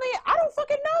doesn't tell me, I don't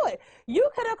fucking know it. You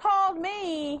could have called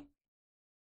me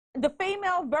the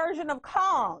female version of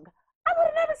Kong. I would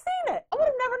have never seen it. I would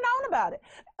have never known about it.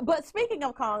 But speaking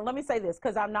of Kong, let me say this,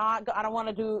 because I don't want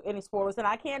to do any spoilers, and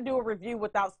I can't do a review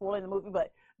without spoiling the movie,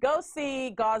 but go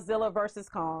see Godzilla versus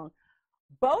Kong.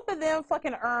 Both of them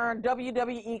fucking earned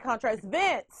WWE contracts.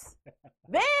 Vince!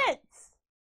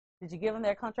 Did you give them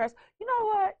their contracts? You know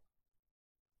what?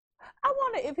 I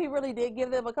wonder if he really did give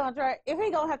them a contract, if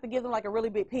he gonna have to give them like a really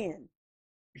big pen.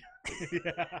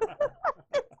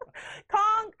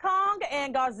 Kong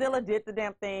and Godzilla did the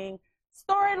damn thing.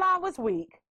 Storyline was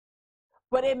weak,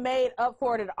 but it made up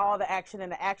for it in all the action,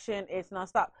 and the action is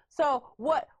nonstop. So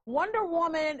what Wonder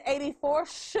Woman 84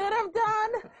 should have done,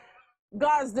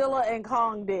 Godzilla and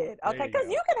Kong did. Okay, because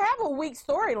you can have a weak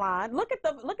storyline. Look at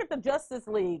the Justice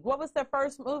League. What was their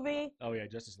first movie? Oh yeah,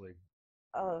 Justice League.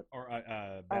 Or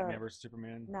Batman vs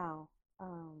Superman. No.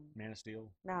 Man of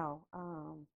Steel. No.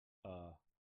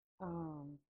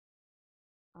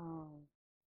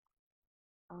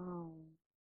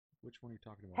 Which one are you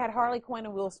talking about? Had Harley Quinn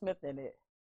and Will Smith in it.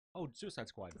 Oh, Suicide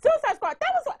Squad. Suicide Squad.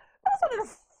 That was one of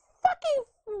the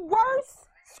fucking worst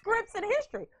scripts in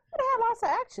history. But it had lots of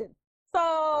action.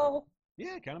 So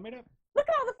yeah, kind of made up. Look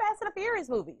at all the Fast and the Furious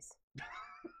movies.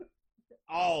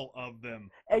 All of them.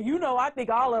 And you know, I think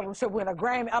all of them should win an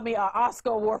Oscar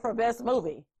award for best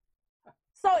movie.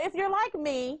 So if you're like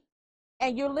me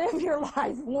and you live your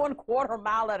life 1/4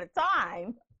 mile at a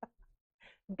time,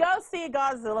 go see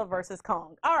Godzilla versus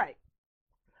Kong. All right.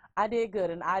 I did good,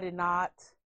 and I did not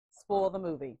spoil the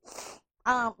movie.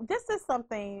 This is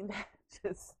something that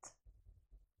just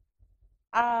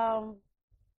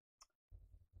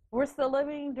we're still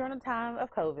living during the time of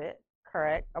COVID.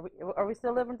 Correct. Are we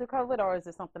still living through COVID, or is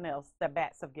it something else that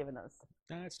bats have given us?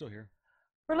 It's still here.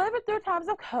 We're living through times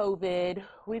of COVID.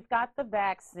 We've got the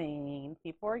vaccine.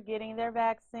 People are getting their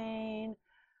vaccine.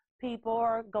 People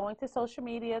are going to social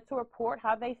media to report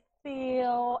how they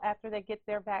feel after they get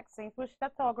their vaccines, which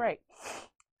that's all great.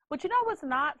 But you know what's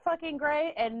not fucking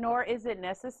great, and nor is it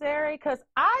necessary? Because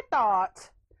I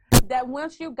thought that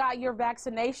once you got your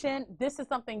vaccination, this is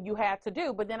something you had to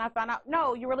do. But then I found out,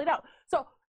 no, you really don't. So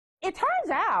it turns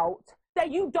out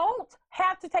that you don't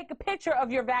have to take a picture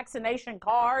of your vaccination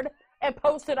card and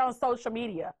post it on social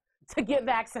media to get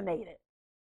vaccinated.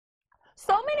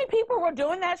 So many people were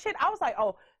doing that shit. I was like,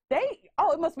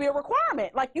 it must be a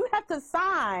requirement. Like, you have to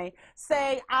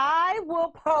say, I will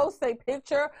post a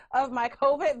picture of my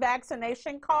COVID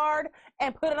vaccination card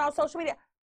and put it on social media.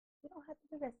 You don't have to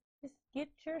do this. Just get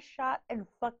your shot and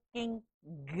fucking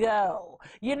go.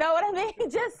 You know what I mean?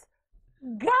 Just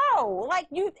go. Like,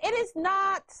 it is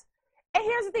not. And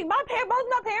here's the thing. Both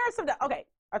my parents have done. Okay,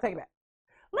 I'll take it back.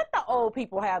 Let the old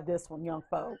people have this one, young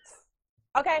folks.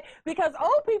 Okay, because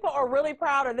old people are really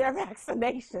proud of their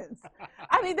vaccinations.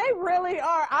 I mean, they really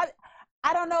are.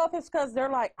 I don't know if it's because they're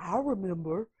like, I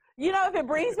remember. You know, if it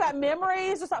brings back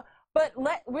memories or something. But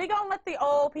we're going to let the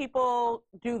old people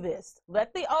do this.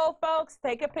 Let the old folks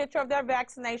take a picture of their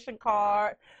vaccination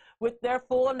card with their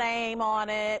full name on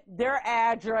it, their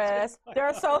address,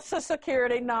 their social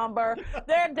security number,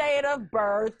 their date of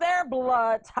birth, their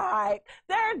blood type,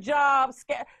 their job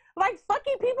scale. Like,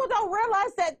 fucking people don't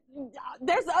realize that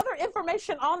there's other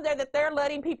information on there that they're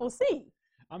letting people see.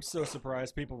 I'm so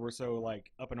surprised people were so,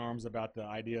 like, up in arms about the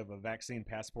idea of a vaccine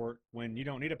passport when you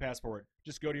don't need a passport.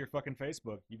 Just go to your fucking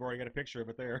Facebook. You've already got a picture of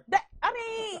it there.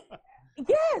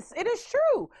 Yes, it is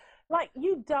true. Like,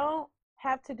 you don't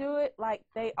have to do it. Like,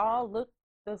 they all look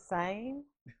the same.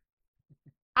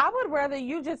 I would rather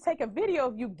you just take a video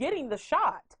of you getting the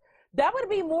shot. That would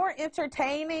be more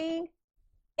entertaining.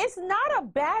 It's not a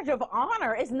badge of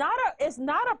honor. It's not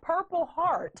a Purple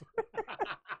Heart.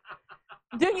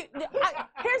 When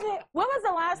was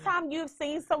the last time you've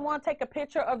seen someone take a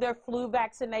picture of their flu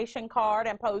vaccination card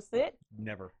and post it?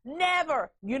 Never.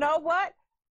 You know what?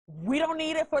 We don't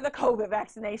need it for the COVID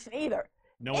vaccination either.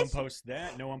 No one posts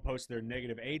that. No one posts their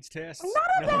negative AIDS tests. None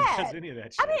of that. No one does any of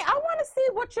that shit. I mean, I want to see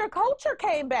what your culture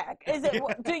came back. Is it?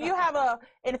 Do you have a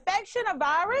infection, a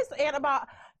virus,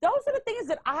 Those are the things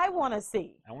that I want to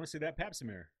see. I want to see that pap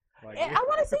smear. Like, I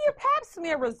want to see your pap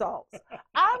smear results.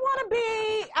 I want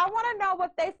to know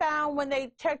what they found when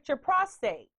they checked your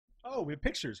prostate. oh, with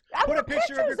pictures. I Put a want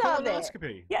picture of your pictures of it.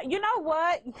 colonoscopy. Yeah, you know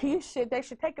what? They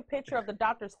should take a picture of the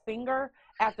doctor's finger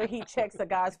after he checks a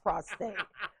guy's prostate.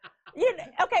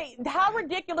 Okay, how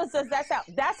ridiculous does that sound?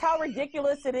 That's how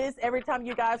ridiculous it is every time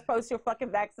you guys post your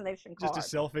fucking vaccination card.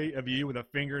 Just a selfie of you with a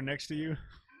finger next to you.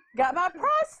 Got my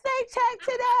prostate checked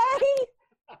today.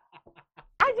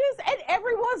 And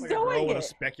everyone's Like a girl doing with it. a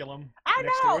speculum. I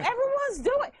next know, to it. everyone's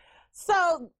doing it.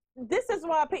 So this is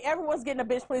why everyone's getting a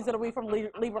bitch please of the week from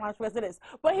Leave Ranch Residents.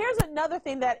 But here's another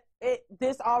thing that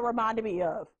this all reminded me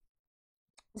of.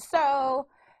 So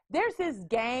there's this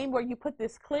game where you put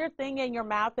this clear thing in your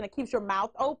mouth and it keeps your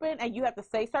mouth open and you have to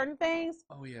say certain things.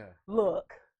 Oh yeah.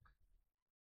 Look,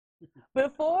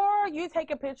 before you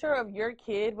take a picture of your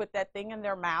kid with that thing in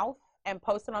their mouth and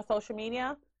post it on social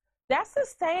media, that's the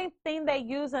same thing they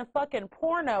use in fucking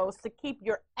pornos to keep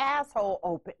your asshole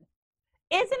open.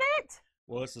 Isn't it?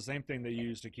 Well, it's the same thing they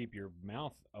use to keep your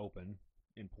mouth open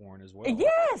in porn as well.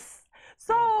 Yes.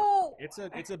 So It's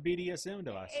a BDSM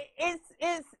device.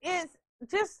 it's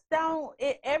just don't.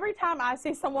 Every time I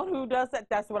see someone who does that,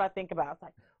 that's what I think about. It's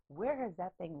like, where has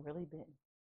that thing really been?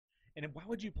 And why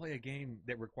would you play a game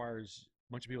that requires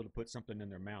a bunch of people to put something in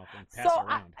their mouth and pass it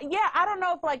around? I don't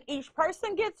know if like each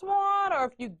person gets one or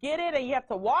if you get it and you have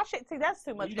to wash it. See, that's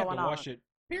too much You'd going have to on. wash it.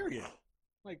 Period.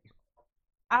 Like,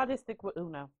 I'll just stick with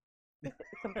Uno.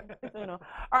 It's Uno.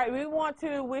 All right, we want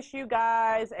to wish you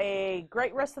guys a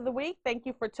great rest of the week. Thank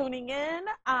you for tuning in.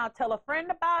 Tell a friend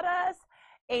about us,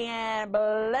 and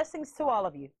blessings to all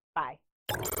of you. Bye.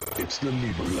 It's the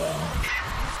Leader Lounge.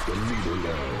 The Leader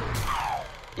Lounge.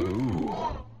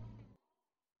 Ooh.